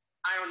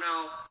 I don't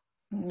know.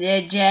 Yeah,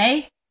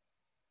 Jay?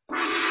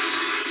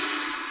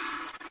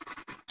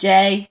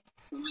 Jay?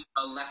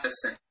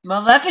 Maleficent.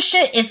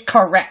 Maleficent is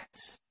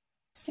correct.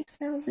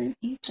 6,000,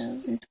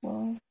 8,000,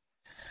 12.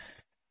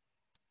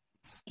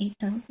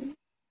 8,000.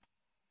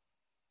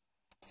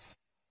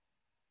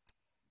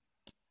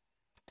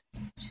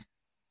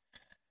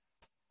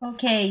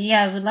 Okay,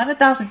 yeah,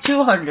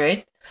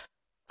 11,200.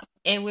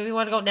 And where we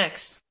want to go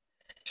next?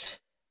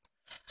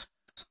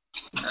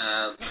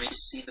 Let me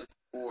see the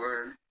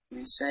board. Let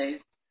me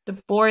save. The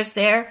board is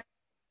there.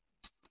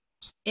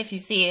 If you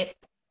see it.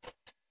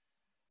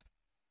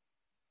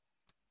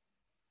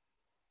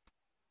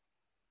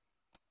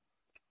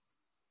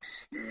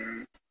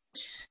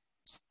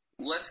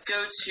 Let's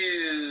go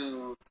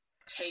to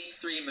Take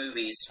 3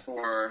 movies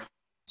for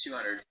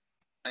 400.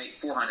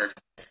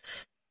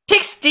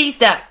 Pixie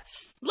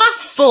Ducks,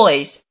 Lost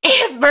Boys,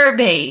 and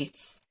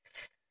Mermaids.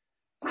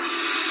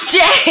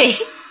 Jay!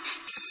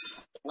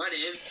 What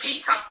is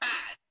Peter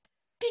Pan?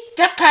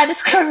 Peter Pan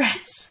is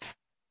correct.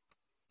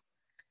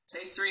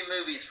 Take 3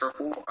 movies for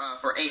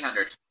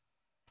 800.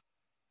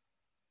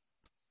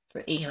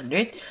 For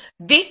 800.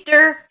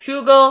 Victor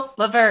Hugo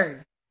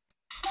Laverne.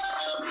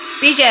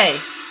 BJ.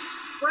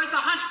 What is the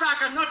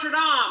Hunchback of Notre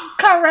Dame?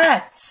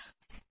 Correct.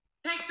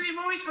 Take 3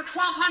 movies for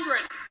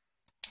 1,200.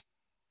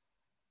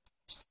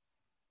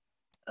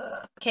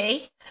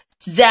 Okay.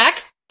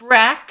 Zach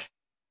Brack,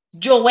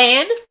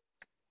 Joanne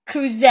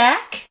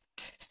Kuzak,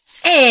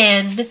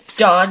 and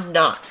Don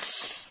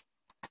Knotts.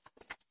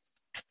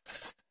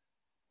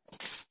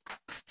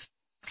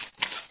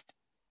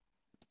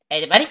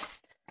 Anybody?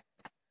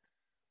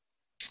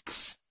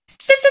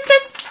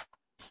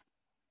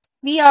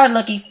 We are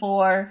looking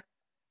for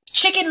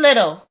Chicken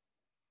Little.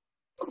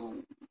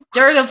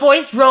 During the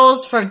voice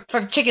roles for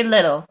Chicken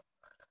Little.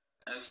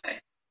 Okay.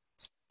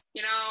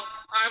 You know,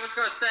 I was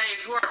going to say,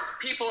 who are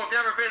people who have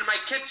never been in my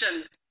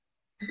kitchen?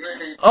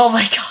 Oh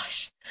my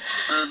gosh.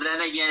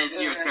 Then again,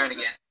 it's your turn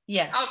again.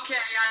 Yeah. Okay,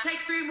 take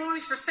 3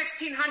 movies for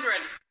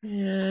 1,600.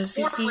 4,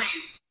 60.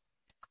 please.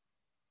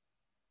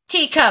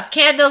 Teacup,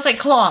 Candles, and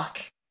Clock.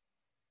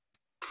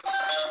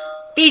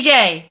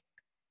 BJ.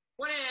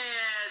 What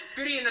is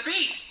Beauty and the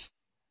Beast?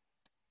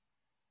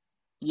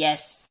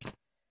 Yes.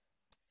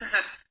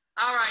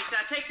 Alright,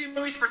 take 2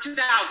 movies for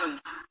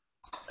 2,000.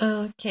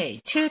 Okay,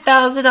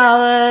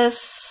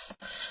 $2,000.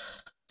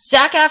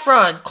 Zac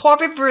Efron,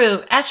 Corbin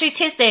Brew, Ashley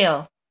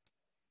Tisdale.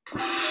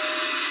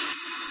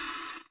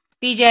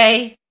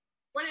 BJ.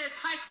 What is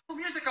High School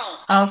Musical?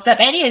 I'll accept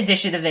any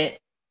edition of it.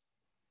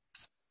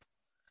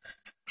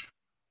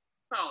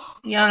 Oh.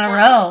 You're on a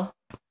roll.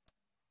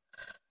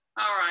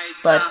 Alright,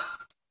 But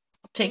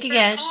pick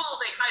again. all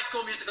the High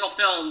School Musical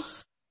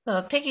films.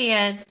 Pick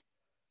again.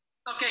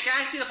 Okay,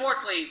 can I see the board,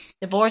 please?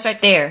 The board's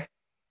right there.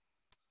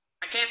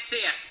 I can't see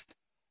it.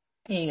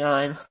 Hang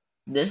on.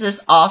 This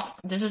is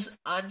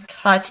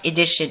uncut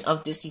edition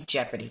of Disney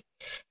Jeopardy.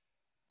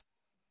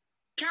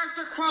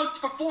 Character quotes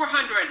for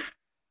 400.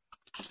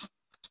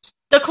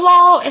 The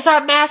claw is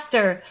our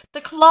master.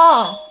 The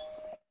claw.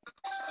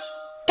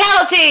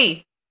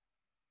 Penalty.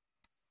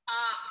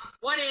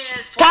 What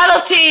is...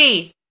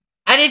 Penalty.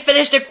 I didn't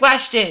finish the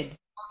question.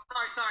 Oh,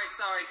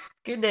 sorry.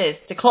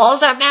 Goodness. The claw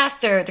is our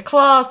master. The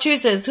claw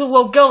chooses who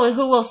will go and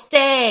who will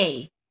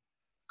stay.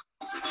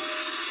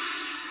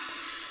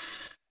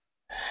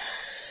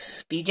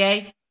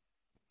 BJ?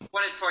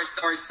 What is Toy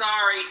Story?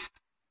 Sorry.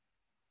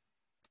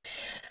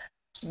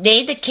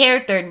 Name the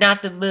character,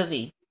 not the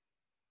movie.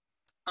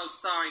 Oh,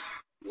 sorry.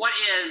 What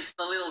is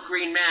The Little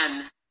Green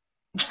Man?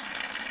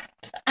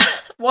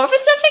 More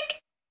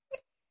specific?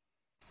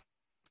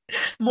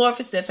 More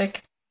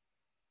specific.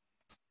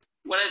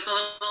 What is The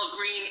Little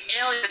Green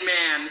Alien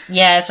Man?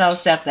 Yes, I'll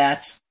accept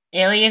that.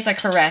 Aliens are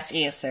correct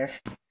answer.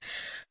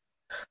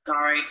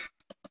 Sorry.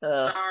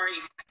 Ugh. Sorry.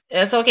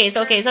 It's okay.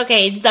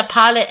 It's the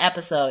pilot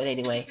episode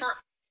anyway. For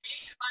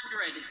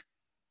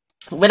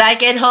 800. When I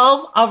get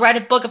home, I'll write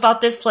a book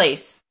about this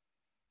place.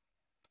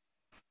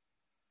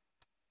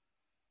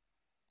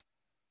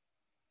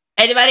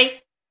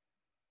 Anybody?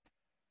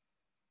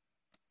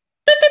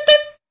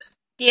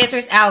 The answer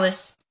is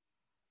Alice.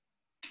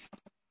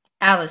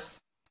 Alice.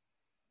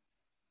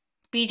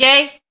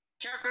 BJ?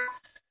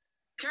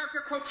 Character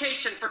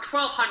quotation for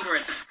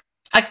 1200.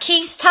 A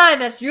king's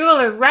time as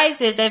ruler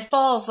rises and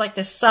falls like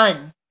the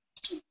sun.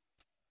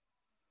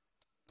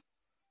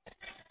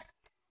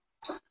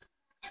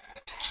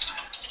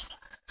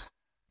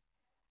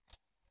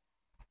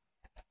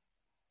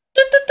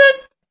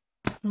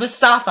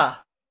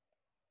 Mustafa.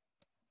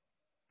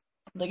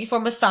 Looking for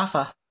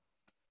Mustafa.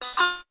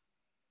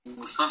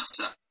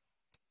 Mufasa.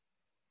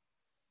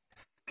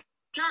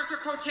 Character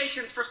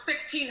quotations for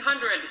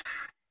 1600.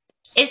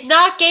 It's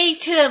not getting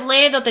to the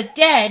land of the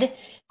dead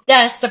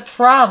that's the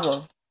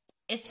problem.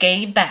 It's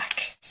getting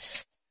back.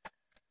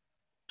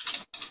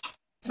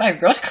 If I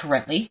wrote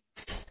correctly.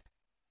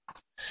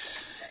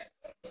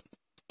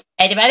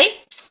 Anybody?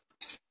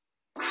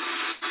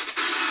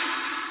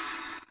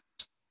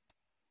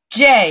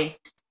 Jay.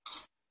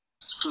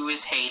 Who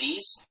is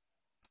Hades?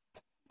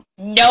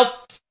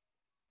 Nope.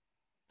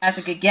 That's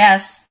a good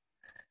guess.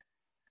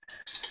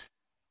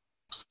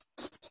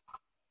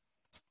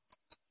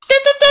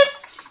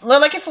 What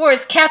I'm looking for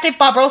is Captain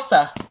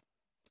Barbossa.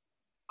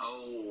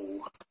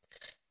 Oh.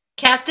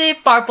 Captain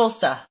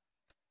Barbossa.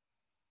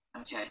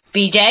 Okay.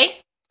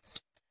 BJ?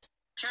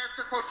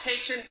 Character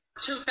quotation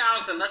for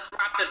 2000. Let's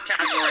wrap this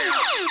category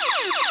up.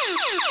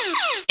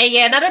 And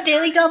yeah, another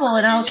daily double,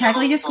 and I'll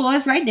calculate your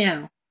scores right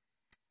now.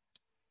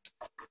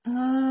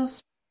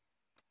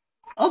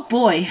 Oh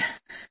boy.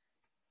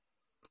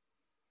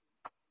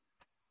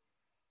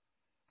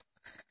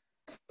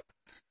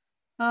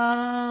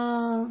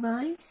 Uh,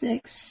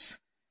 96.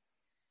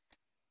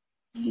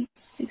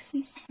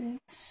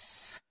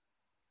 866.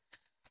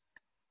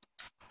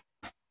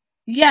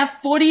 Yeah,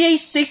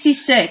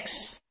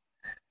 4866.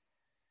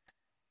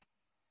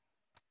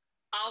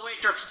 I'll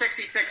wager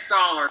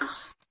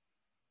 $66.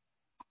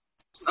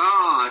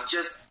 Ah,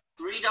 just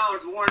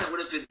 $3 more and it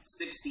would have been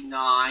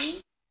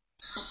 69.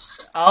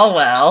 Oh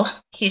well.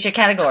 Here's your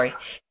category.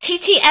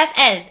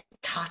 TTFN.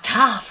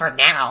 Ta-ta for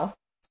now.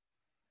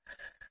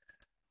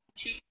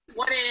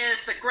 What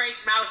is the Great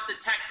Mouse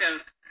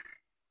Detective?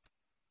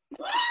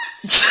 What?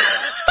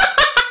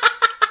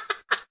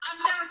 I've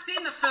never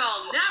seen the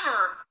film.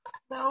 Never.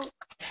 No.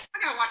 I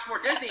gotta watch more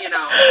Disney, you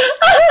know.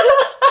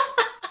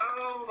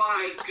 Oh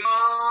my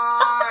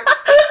god!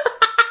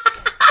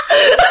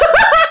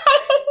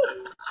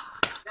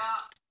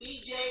 Now,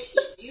 BJ,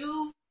 if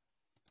you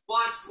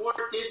watch more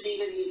Disney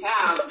than you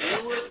have,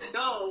 you would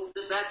know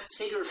that that's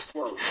Tigger's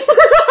quote. Tigger.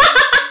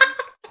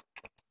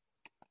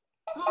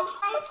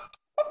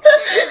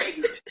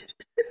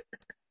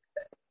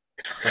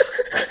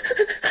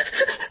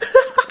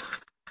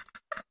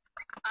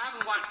 I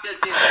haven't watched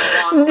Disney in a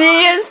long time.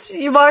 Yes,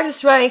 you marked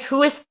this right.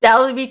 Who is that?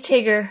 Would be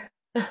Tigger.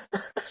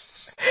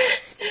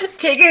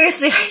 Tigger is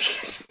the.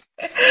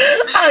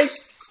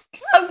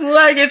 I'm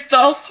glad you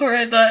fell for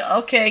it. But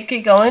okay,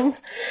 keep going.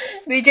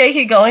 BJ,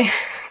 keep going.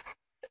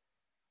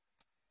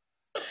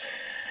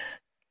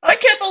 I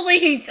can't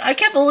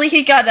believe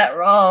he got that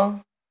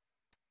wrong.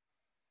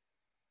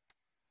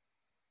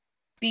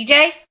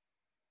 BJ?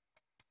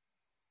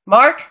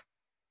 Mark?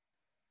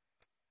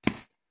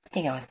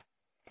 Hang on.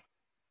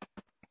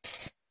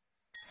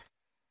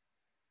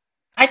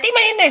 I think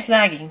my internet's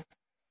lagging.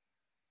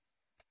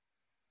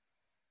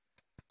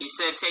 He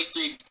said take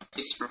 3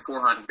 decades for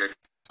 400.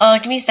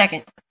 Give me a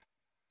second.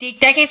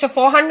 Decades for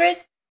 400?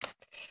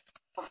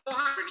 For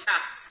 400,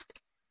 yes.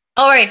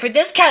 Alright, for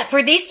this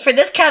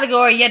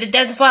category, you have to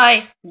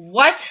identify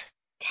what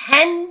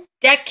 10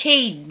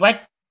 decade,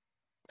 what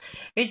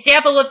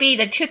example would be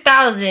the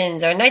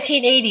 2000s or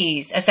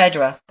 1980s,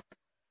 etc.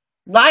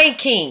 Lion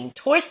King,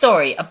 Toy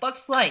Story, A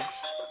Bug's Life.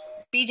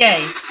 BJ.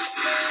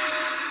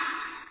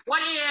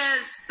 What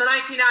is the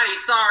 1990s?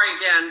 Sorry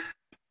again.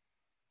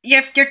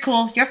 You're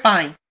cool. You're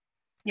fine.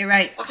 You're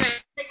right. Okay,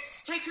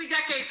 take 3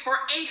 decades for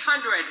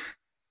 800.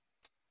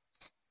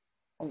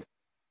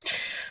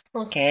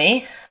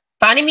 Okay.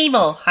 Finding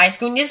Nemo, High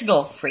School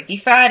Musical, Freaky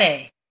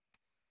Friday.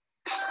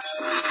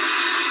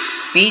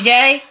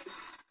 BJ?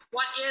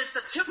 What is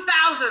the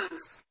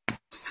 2000s?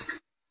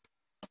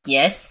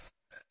 Yes.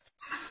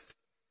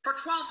 For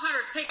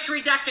 1200, take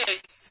 3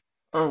 decades.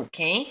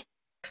 Okay.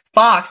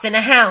 Fox and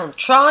the Hound,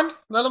 Tron,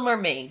 Little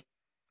Mermaid.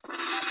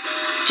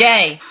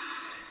 Jay.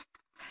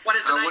 What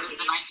is the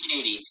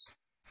 1980s?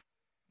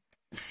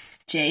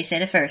 Jay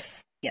said it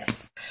first.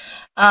 Yes.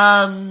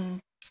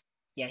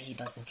 Yeah, he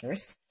buzzed in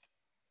first.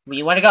 Where do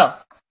you want to go?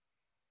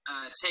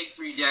 Take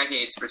 3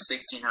 decades for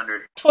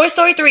 1600. Toy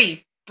Story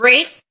 3,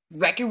 Brave,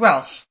 Wreck-It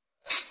Ralph.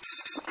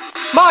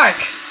 Mark.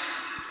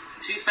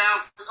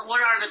 2000.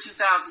 What are the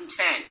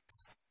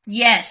 2010s?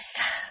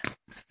 Yes.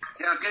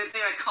 Yeah, good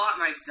thing I caught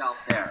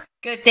myself there.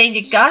 Good thing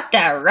you got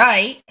that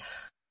right.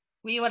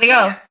 Where do you want to go?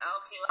 Yeah,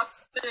 okay,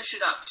 let's finish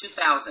it up.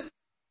 2000.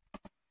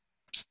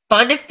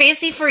 Fun and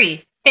fancy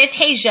free,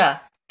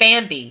 Fantasia,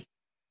 Bambi.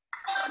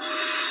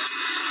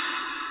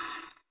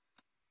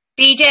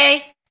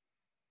 BJ?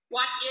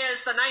 What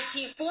is the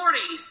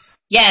 1940s?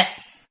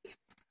 Yes.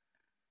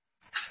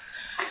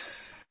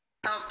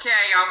 Okay,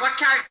 what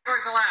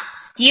categories are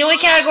left? The only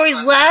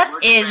categories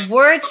left is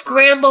Word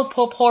Scramble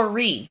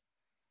Potpourri.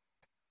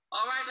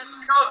 Alright, let's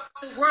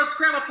go to World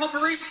Scramble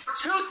Potpourri for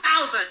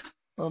 2,000.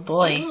 Oh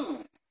boy.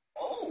 Ooh.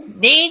 Oh.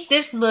 Name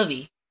this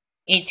movie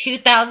in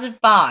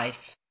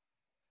 2005.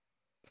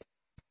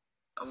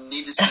 We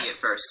need to see it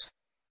first.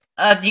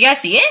 Do you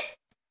guys see it?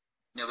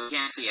 No, we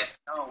can't see it.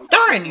 No,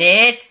 Darn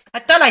it. I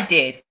thought I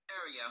did.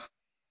 There we go.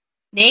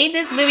 Name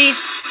this movie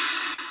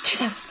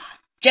 2005.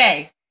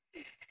 Jay.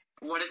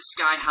 What is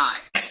Sky High?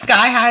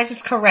 Sky High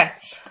is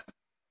correct.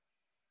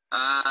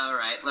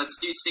 Alright, let's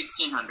do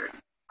 1600.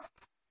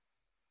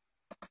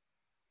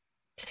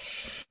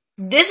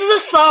 This is a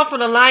song from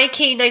The Lion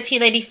King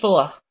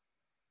 1994.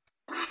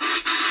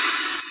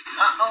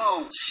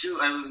 Oh, shoot,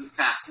 I wasn't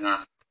fast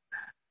enough.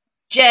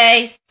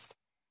 Jay.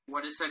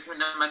 What is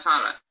Hakuna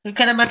Matata?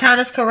 Hakuna Matata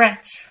is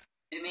correct.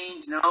 It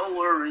means no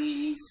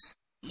worries.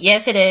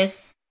 Yes, it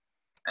is.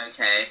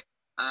 Okay,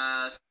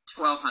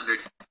 1200.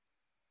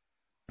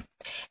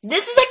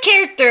 This is a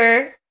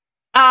character,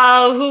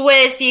 who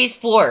is the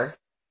explorer.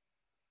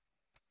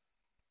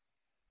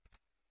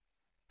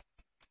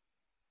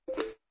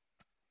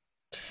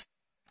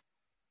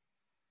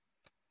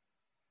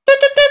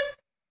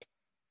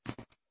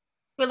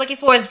 We're looking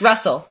for is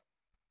Russell.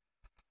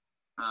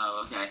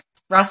 Oh, okay.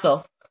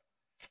 Russell.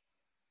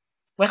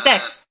 What's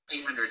next?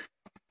 800.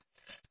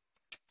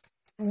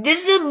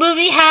 This is a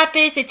movie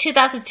happens in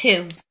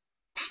 2002.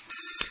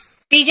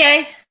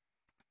 BJ?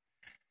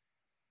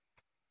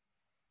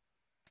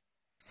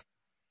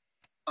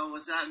 Oh,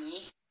 was that me?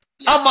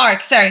 Yeah. Oh,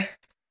 Mark, sorry.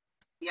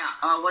 Yeah,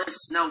 what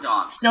is Snow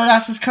Dogs? Snow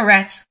Dogs is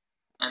correct.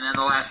 And then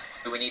the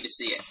last, we need to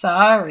see it.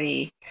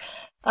 Sorry.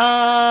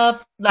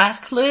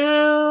 Last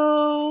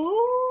clue.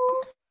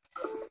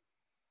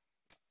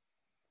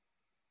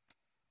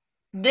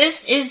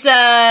 This is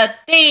a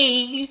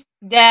thing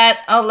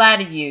that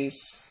Aladdin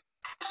used.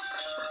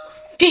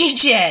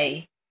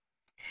 BJ.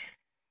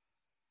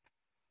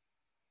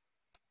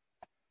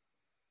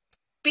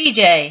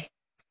 BJ.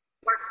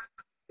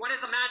 What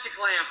is a magic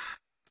lamp?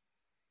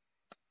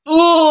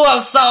 Ooh, I'm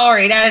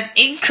sorry. That is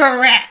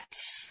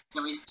incorrect.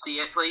 Can we see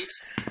it,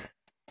 please?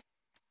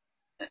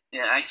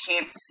 Yeah, I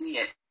can't see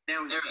it. There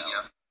we go.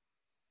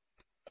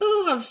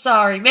 Ooh, I'm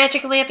sorry.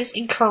 Magic lamp is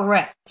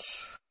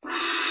incorrect.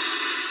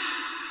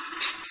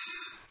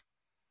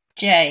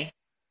 Jay.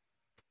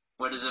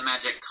 What is a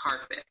magic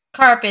carpet?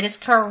 Carpet is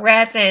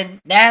correct, and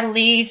that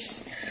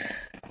leaves...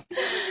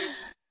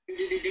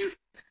 It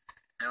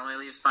only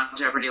leaves Final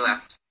Jeopardy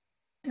left.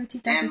 And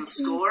the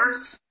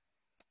scores?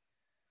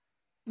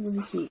 Let me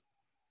see.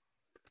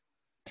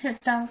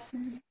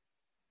 10,000.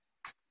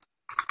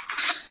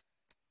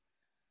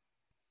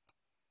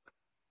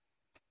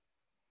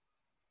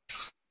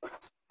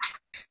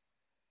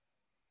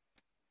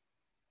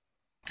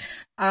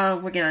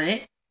 Working on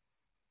it.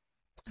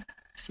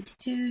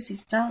 52,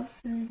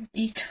 6,000,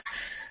 8.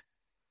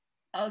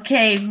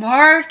 Okay,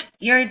 Mark,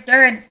 you're in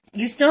third.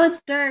 You're still in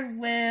third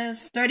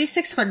with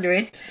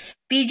 3,600.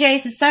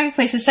 BJ's in second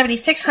place with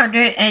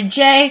 7,600, and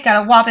Jay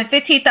got a whopping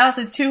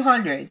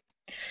 15,200.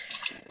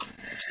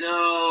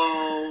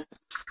 So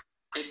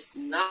it's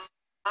not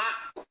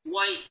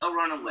quite a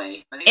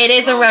runaway. It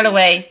is a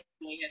runaway.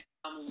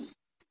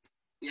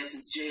 Yes,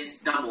 it's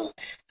Jay's double.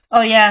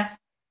 Oh yeah.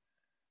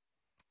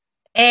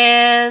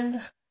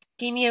 And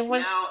give me a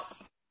one.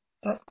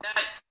 Now,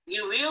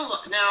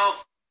 now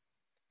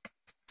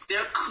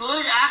there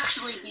could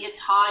actually be a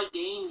tie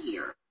game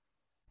here.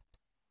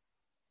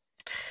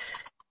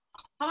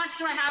 How much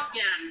do I have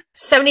again?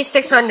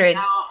 7,600.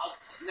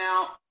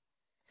 Now,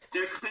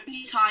 there could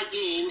be a tie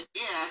game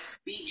if,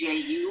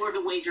 BJ, you were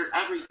to wager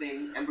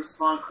everything and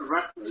respond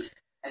correctly,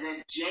 and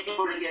then Jay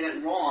were to get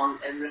it wrong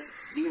and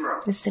risk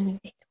 0.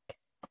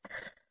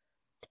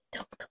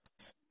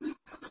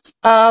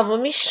 Let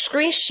me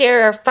screen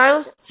share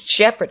Final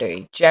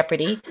Jeopardy.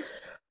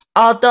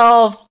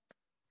 Although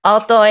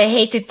I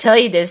hate to tell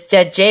you this,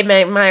 that Jay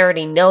might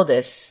already know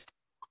this.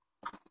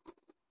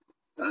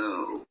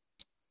 Oh.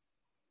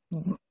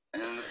 And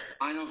the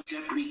Final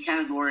Jeopardy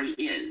category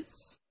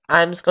is...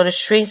 I'm just going to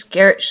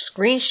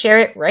screen share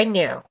it right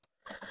now.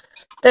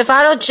 The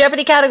Final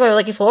Jeopardy category we're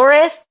looking for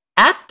is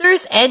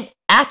actors and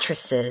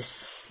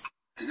actresses.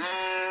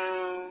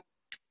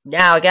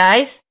 Now,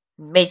 guys,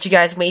 make you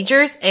guys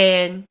wagers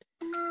and...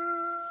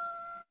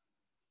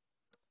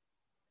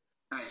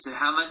 Alright, so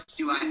how much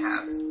do I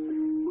have?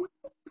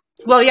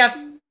 Well, you have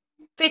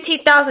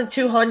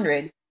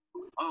 15,200.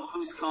 Oh,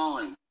 who's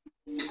calling?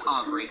 It's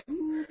Aubrey.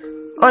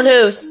 On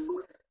whose?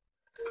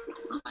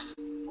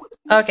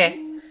 Okay.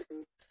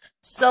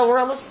 So we're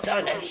almost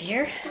done out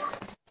here.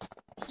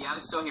 Yeah, I'm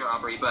still here,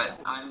 Aubrey, but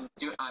I'm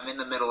in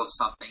the middle of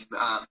something.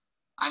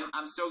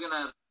 I'm still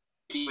gonna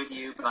be with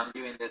you, but I'm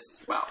doing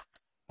this as well.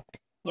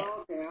 Yeah.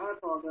 Okay, I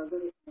apologize.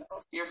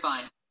 You're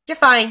fine. You're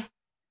fine.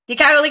 The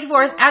category we're looking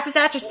for is actors,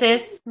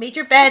 actresses. Make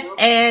your bets,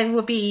 and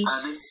we'll be.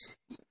 This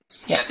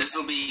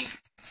will be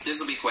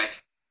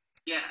quick.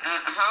 Yeah.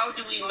 How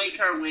do we make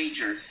our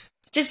wagers?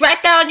 Just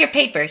write down your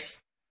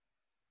papers.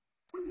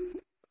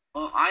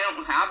 Well, I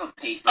don't have a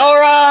paper.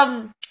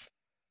 Or,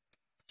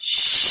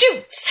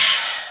 shoot.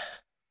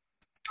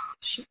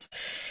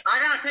 I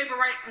got a paper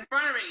right in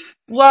front of me.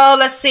 Well,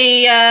 let's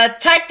see.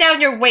 Type down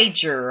your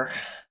wager.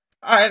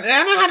 I don't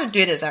know how to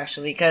do this,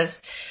 actually,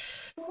 because...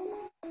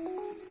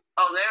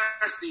 Oh,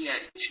 there's the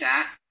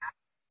chat.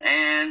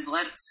 And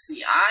let's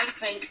see. I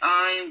think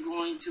I'm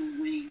going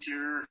to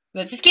wager...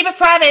 But just keep it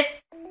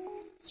private.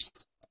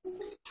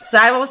 So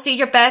I won't see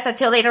your bets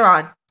until later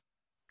on.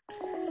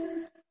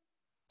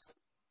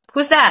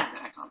 Who's that?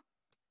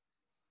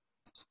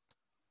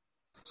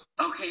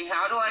 Okay,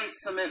 how do I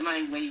submit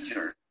my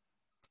wager?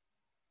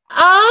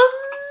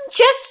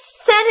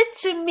 Just send it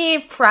to me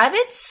in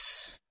private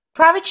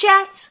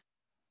chat.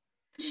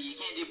 Yeah, you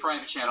can't do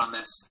private chat on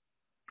this.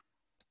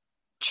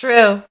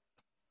 True.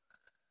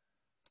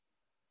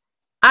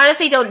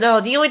 Honestly, don't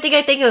know. The only thing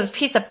I think of is a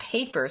piece of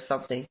paper or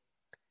something.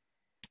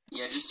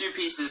 Yeah, just do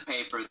pieces of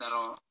paper.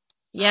 That'll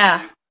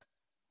Yeah. do.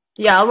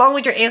 Yeah, along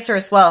with your answer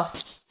as well.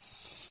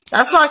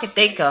 That's all I can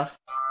think of.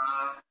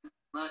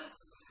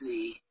 Let's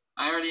see.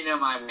 I already know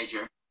my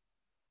wager.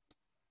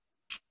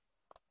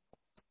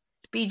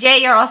 BJ,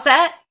 you're all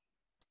set?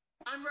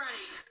 I'm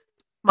ready.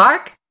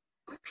 Mark?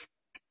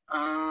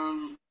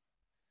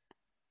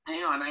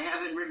 Hang on, I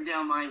haven't written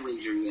down my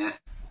wager yet.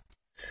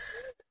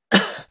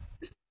 But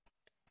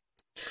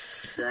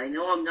I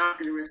know I'm not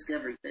going to risk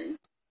everything.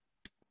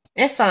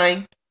 It's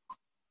fine.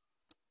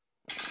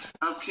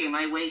 Okay,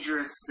 my wager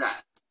is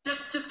set.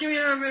 Just give me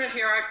another minute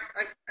here. I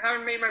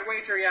haven't made my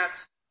wager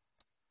yet.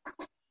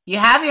 You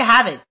have, you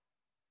haven't.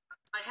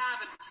 I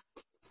haven't.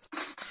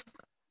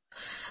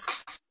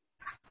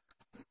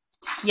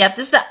 Yep,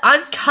 this is an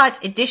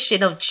uncut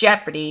edition of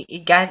Jeopardy,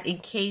 guys. In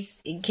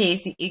case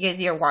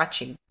you're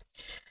watching,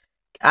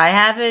 I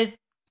haven't.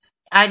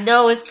 I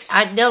know it's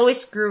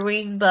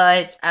screwing,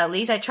 but at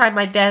least I tried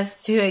my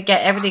best to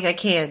get everything I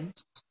can.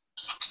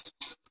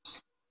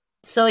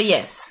 So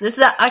yes, this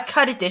is an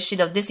uncut edition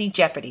of Disney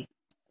Jeopardy.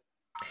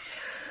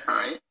 All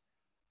right.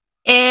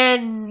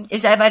 And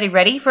is everybody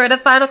ready for the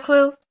final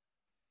clue?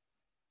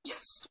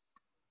 Yes.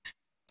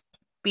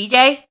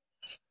 BJ,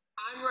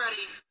 I'm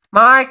ready.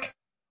 Mark.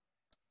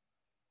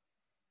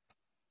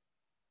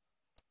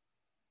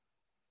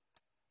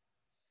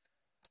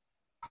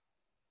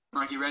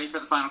 Mark, you ready for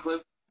the final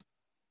clue?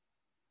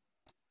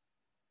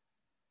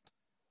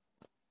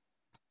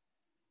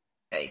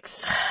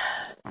 Yikes.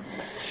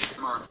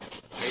 Mark,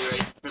 are you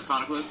ready for the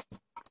final clue?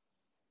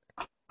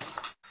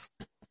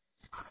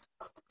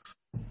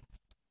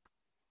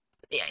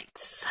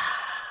 Yikes.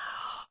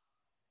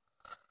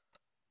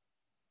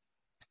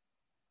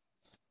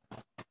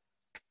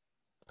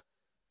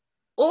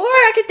 Or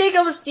I could think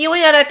of the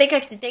only other thing I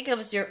can think of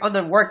is your on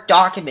the work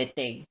document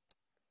thing.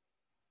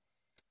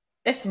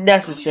 If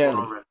necessary.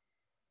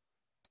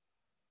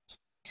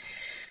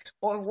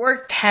 Or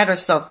work pad or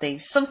something.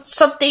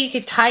 Something you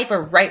can type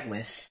or write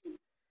with.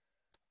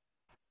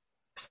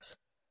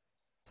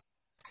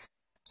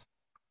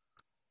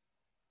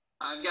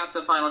 I've got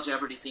the Final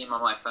Jeopardy theme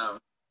on my phone,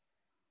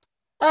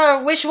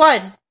 Which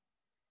one?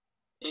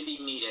 if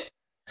you need it.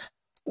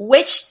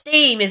 Which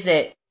theme is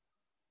it?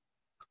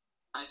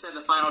 I said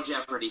the Final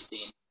Jeopardy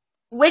theme.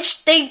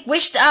 Which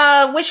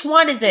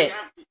one is it?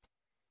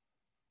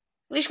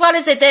 Which one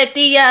is it?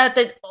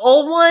 The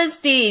old ones,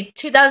 the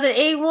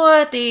 2008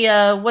 one,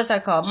 the what's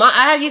that called?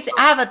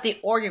 I have the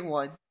Oregon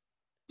one.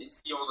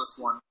 It's the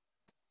oldest one.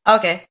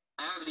 Okay.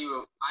 I have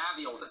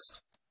the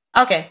oldest.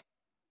 Okay.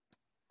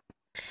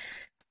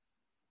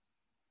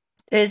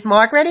 Is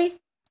Mark ready?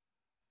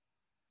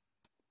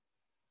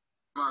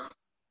 Mark.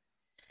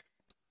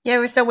 Yeah,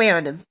 we're still waiting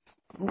on him.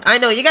 I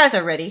know you guys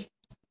are ready.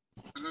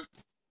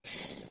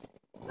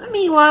 Mm-hmm.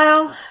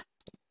 Meanwhile,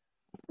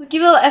 we'll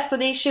give you a little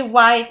explanation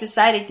why I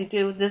decided to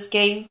do this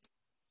game.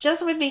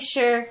 Just to make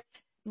sure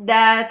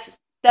that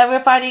we're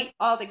finding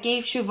all the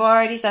game show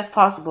varieties as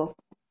possible.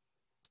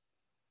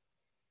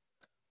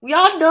 We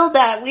all know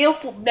that Wheel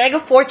Mega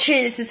Fortune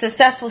is a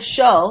successful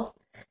show.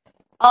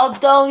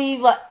 Although we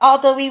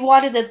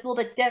wanted it a little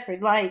bit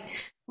different, like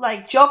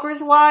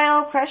Joker's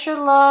Wild, Pressure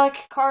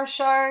Luck, Car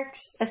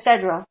Sharks,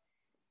 etc.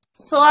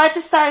 So I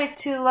decided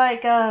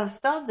to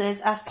film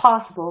this as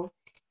possible.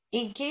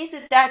 In case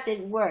that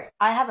didn't work,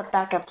 I have a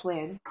backup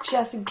plan,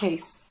 just in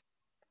case.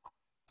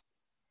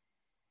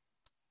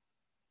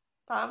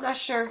 But I'm not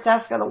sure if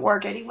that's gonna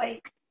work anyway.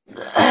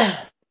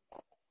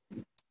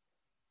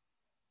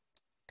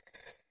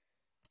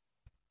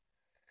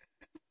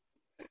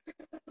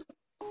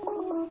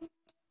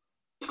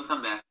 He'll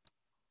come back.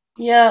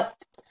 Yeah.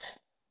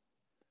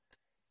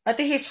 I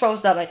think he's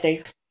frozen up, I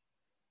think.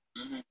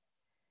 Mm-hmm.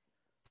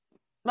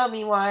 But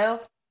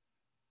meanwhile,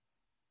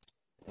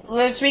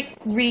 let's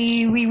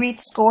reread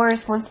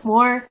scores once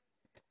more.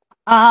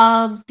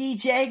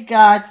 BJ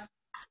got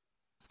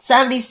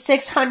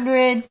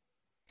 7,600.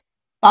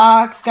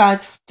 Box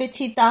got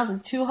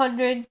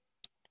 15,200.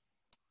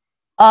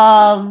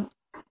 Now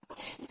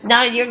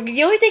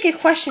the only thing in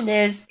question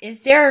is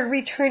there a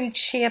returning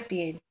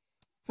champion?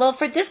 Well,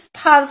 for this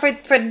for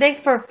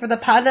the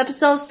pilot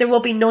episodes, there will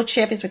be no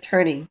champions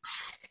returning.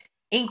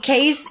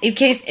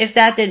 if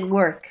that didn't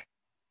work.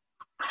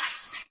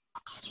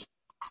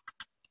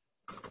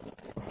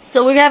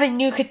 So we're having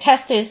new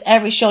contestants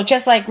every show,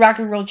 just like Rock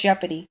and Roll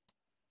Jeopardy.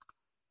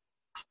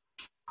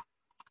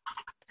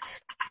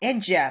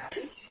 And Jep.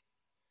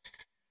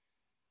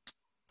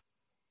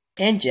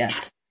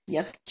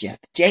 Yep, Jep.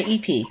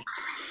 J-E-P.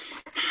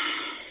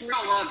 We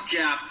all love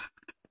Jep.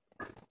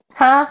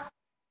 Huh?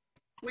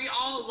 We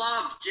all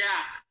love Jep.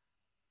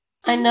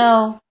 I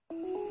know.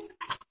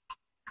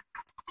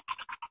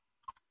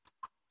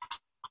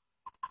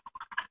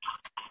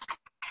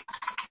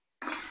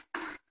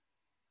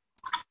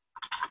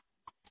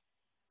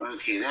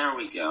 Okay, there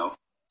we go.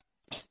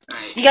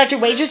 Alright. You got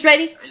your wagers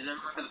ready? Is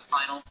everyone for the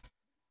final?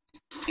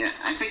 Yeah,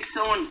 I think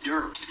someone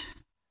derped.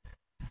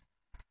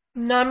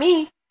 Not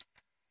me.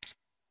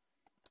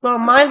 Well,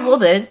 mine's a little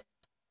bit.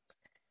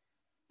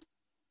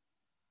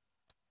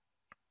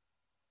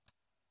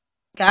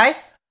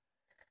 Guys?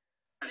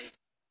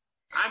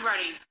 I'm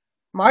ready.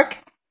 Mark?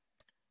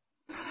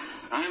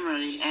 I'm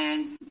ready,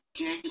 and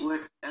Jay,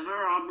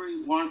 whatever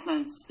Aubrey wants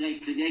on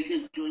stake, they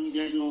could join you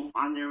guys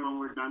on there when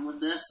we're done with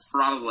this?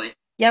 Probably.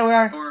 Yeah, we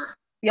are. Or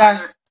We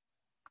are.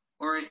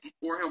 Or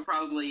he'll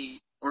probably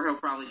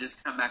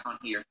just come back on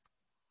here.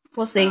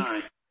 We'll see.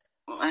 Alright.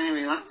 Well,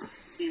 anyway, let's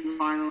see the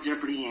final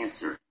Jeopardy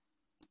answer.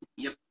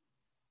 Yep.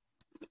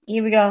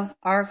 Here we go.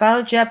 Our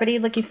final Jeopardy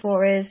looking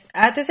for is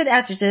actors and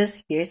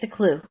actresses. Here's the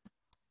clue.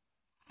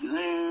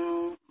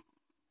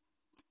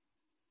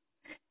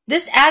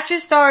 This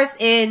actress stars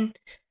in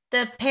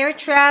The Parent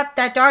Trap,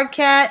 That Darn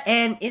Cat,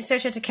 and In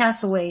Search of the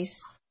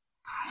Castaways.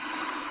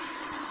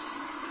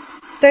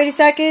 30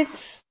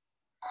 seconds.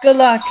 Good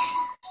luck.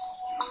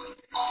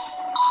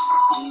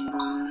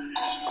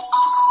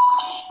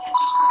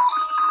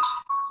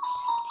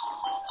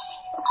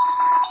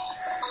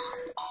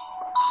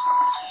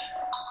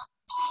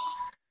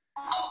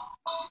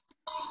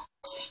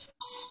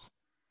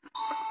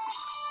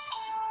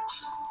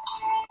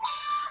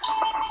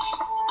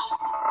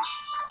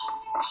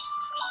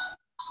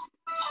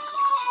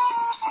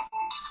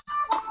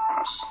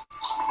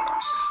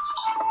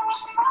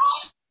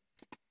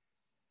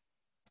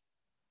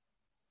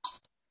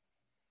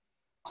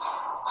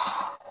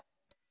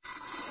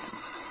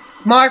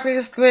 Mark,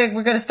 we're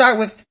going to start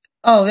with...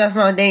 Oh, that's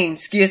Rondaine.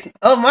 Excuse me.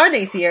 Oh,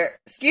 Rondane's here.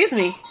 Excuse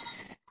me.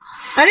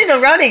 I didn't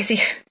know Rondane's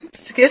here.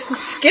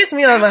 Excuse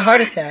me on my heart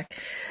attack.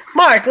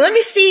 Mark, let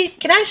me see.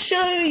 Can I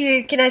show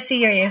you? Can I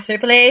see your answer,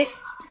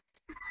 please?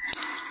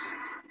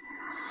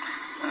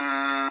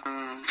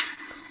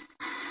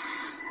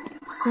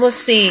 Let's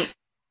see.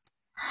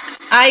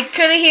 I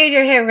couldn't hear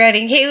your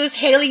handwriting. It was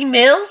Haley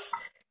Mills?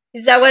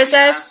 Is that what it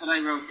says? That's what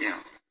I wrote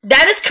down.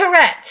 That is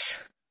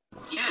correct.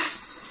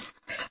 Yes.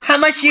 How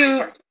much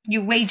you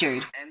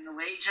wagered? And the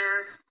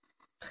wager,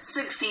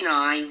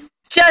 $69.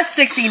 Just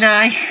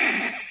 $69.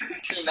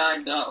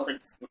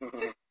 $69.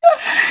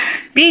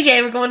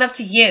 BJ, we're going up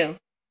to you.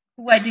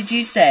 What did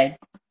you say?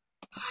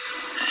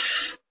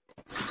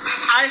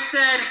 I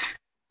said,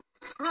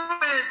 who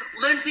is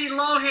Lindsay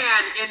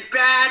Lohan in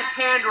bad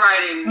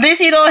handwriting?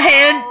 Lindsay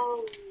Lohan.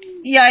 Oh,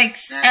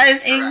 Yikes. That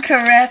is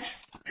incorrect.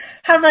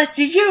 How much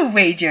did you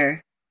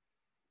wager?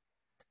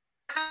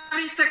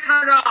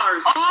 $7,600.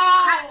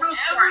 Oh,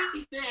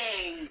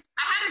 everything.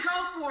 I had to go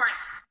for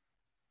it.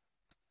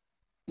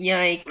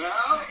 Yikes.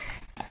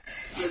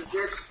 Well,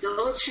 there's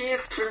still a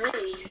chance for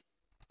me.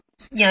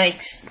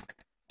 Yikes.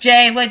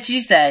 Jay, what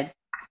you said?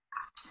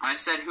 I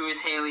said, who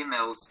is Haley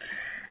Mills?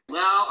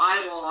 Well,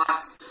 I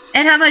lost.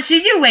 And how much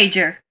did you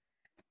wager?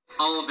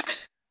 All of it.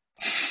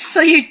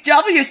 So you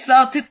double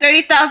yourself to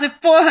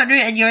 $30,400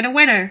 and you're the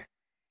winner.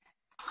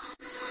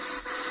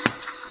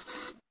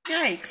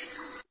 Yikes.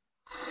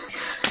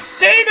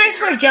 Very nice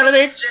work,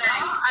 gentlemen. Well,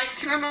 I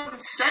came up in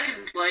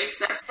second place.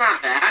 That's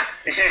not bad.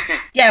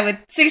 Yeah,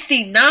 with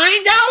 $69?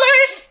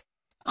 I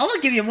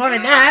won't give you more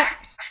than that.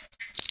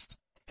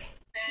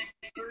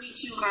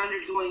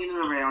 3,200 going into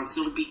the round,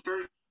 so it would be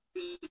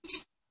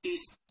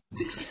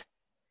 3,260.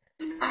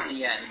 Not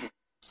yet.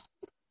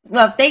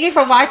 Well, thank you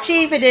for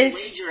watching for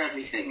this. Wager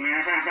everything.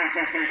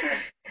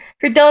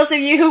 For those of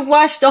you who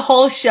watched the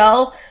whole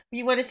show,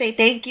 we want to say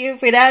thank you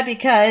for that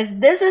because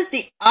this is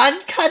the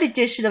uncut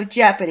edition of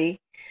Jeopardy.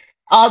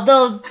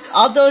 Although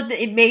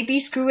it may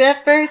be screwed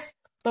at first,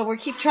 but we'll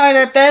keep trying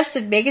our best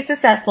to make it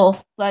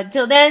successful. But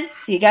until then,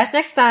 see you guys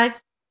next time.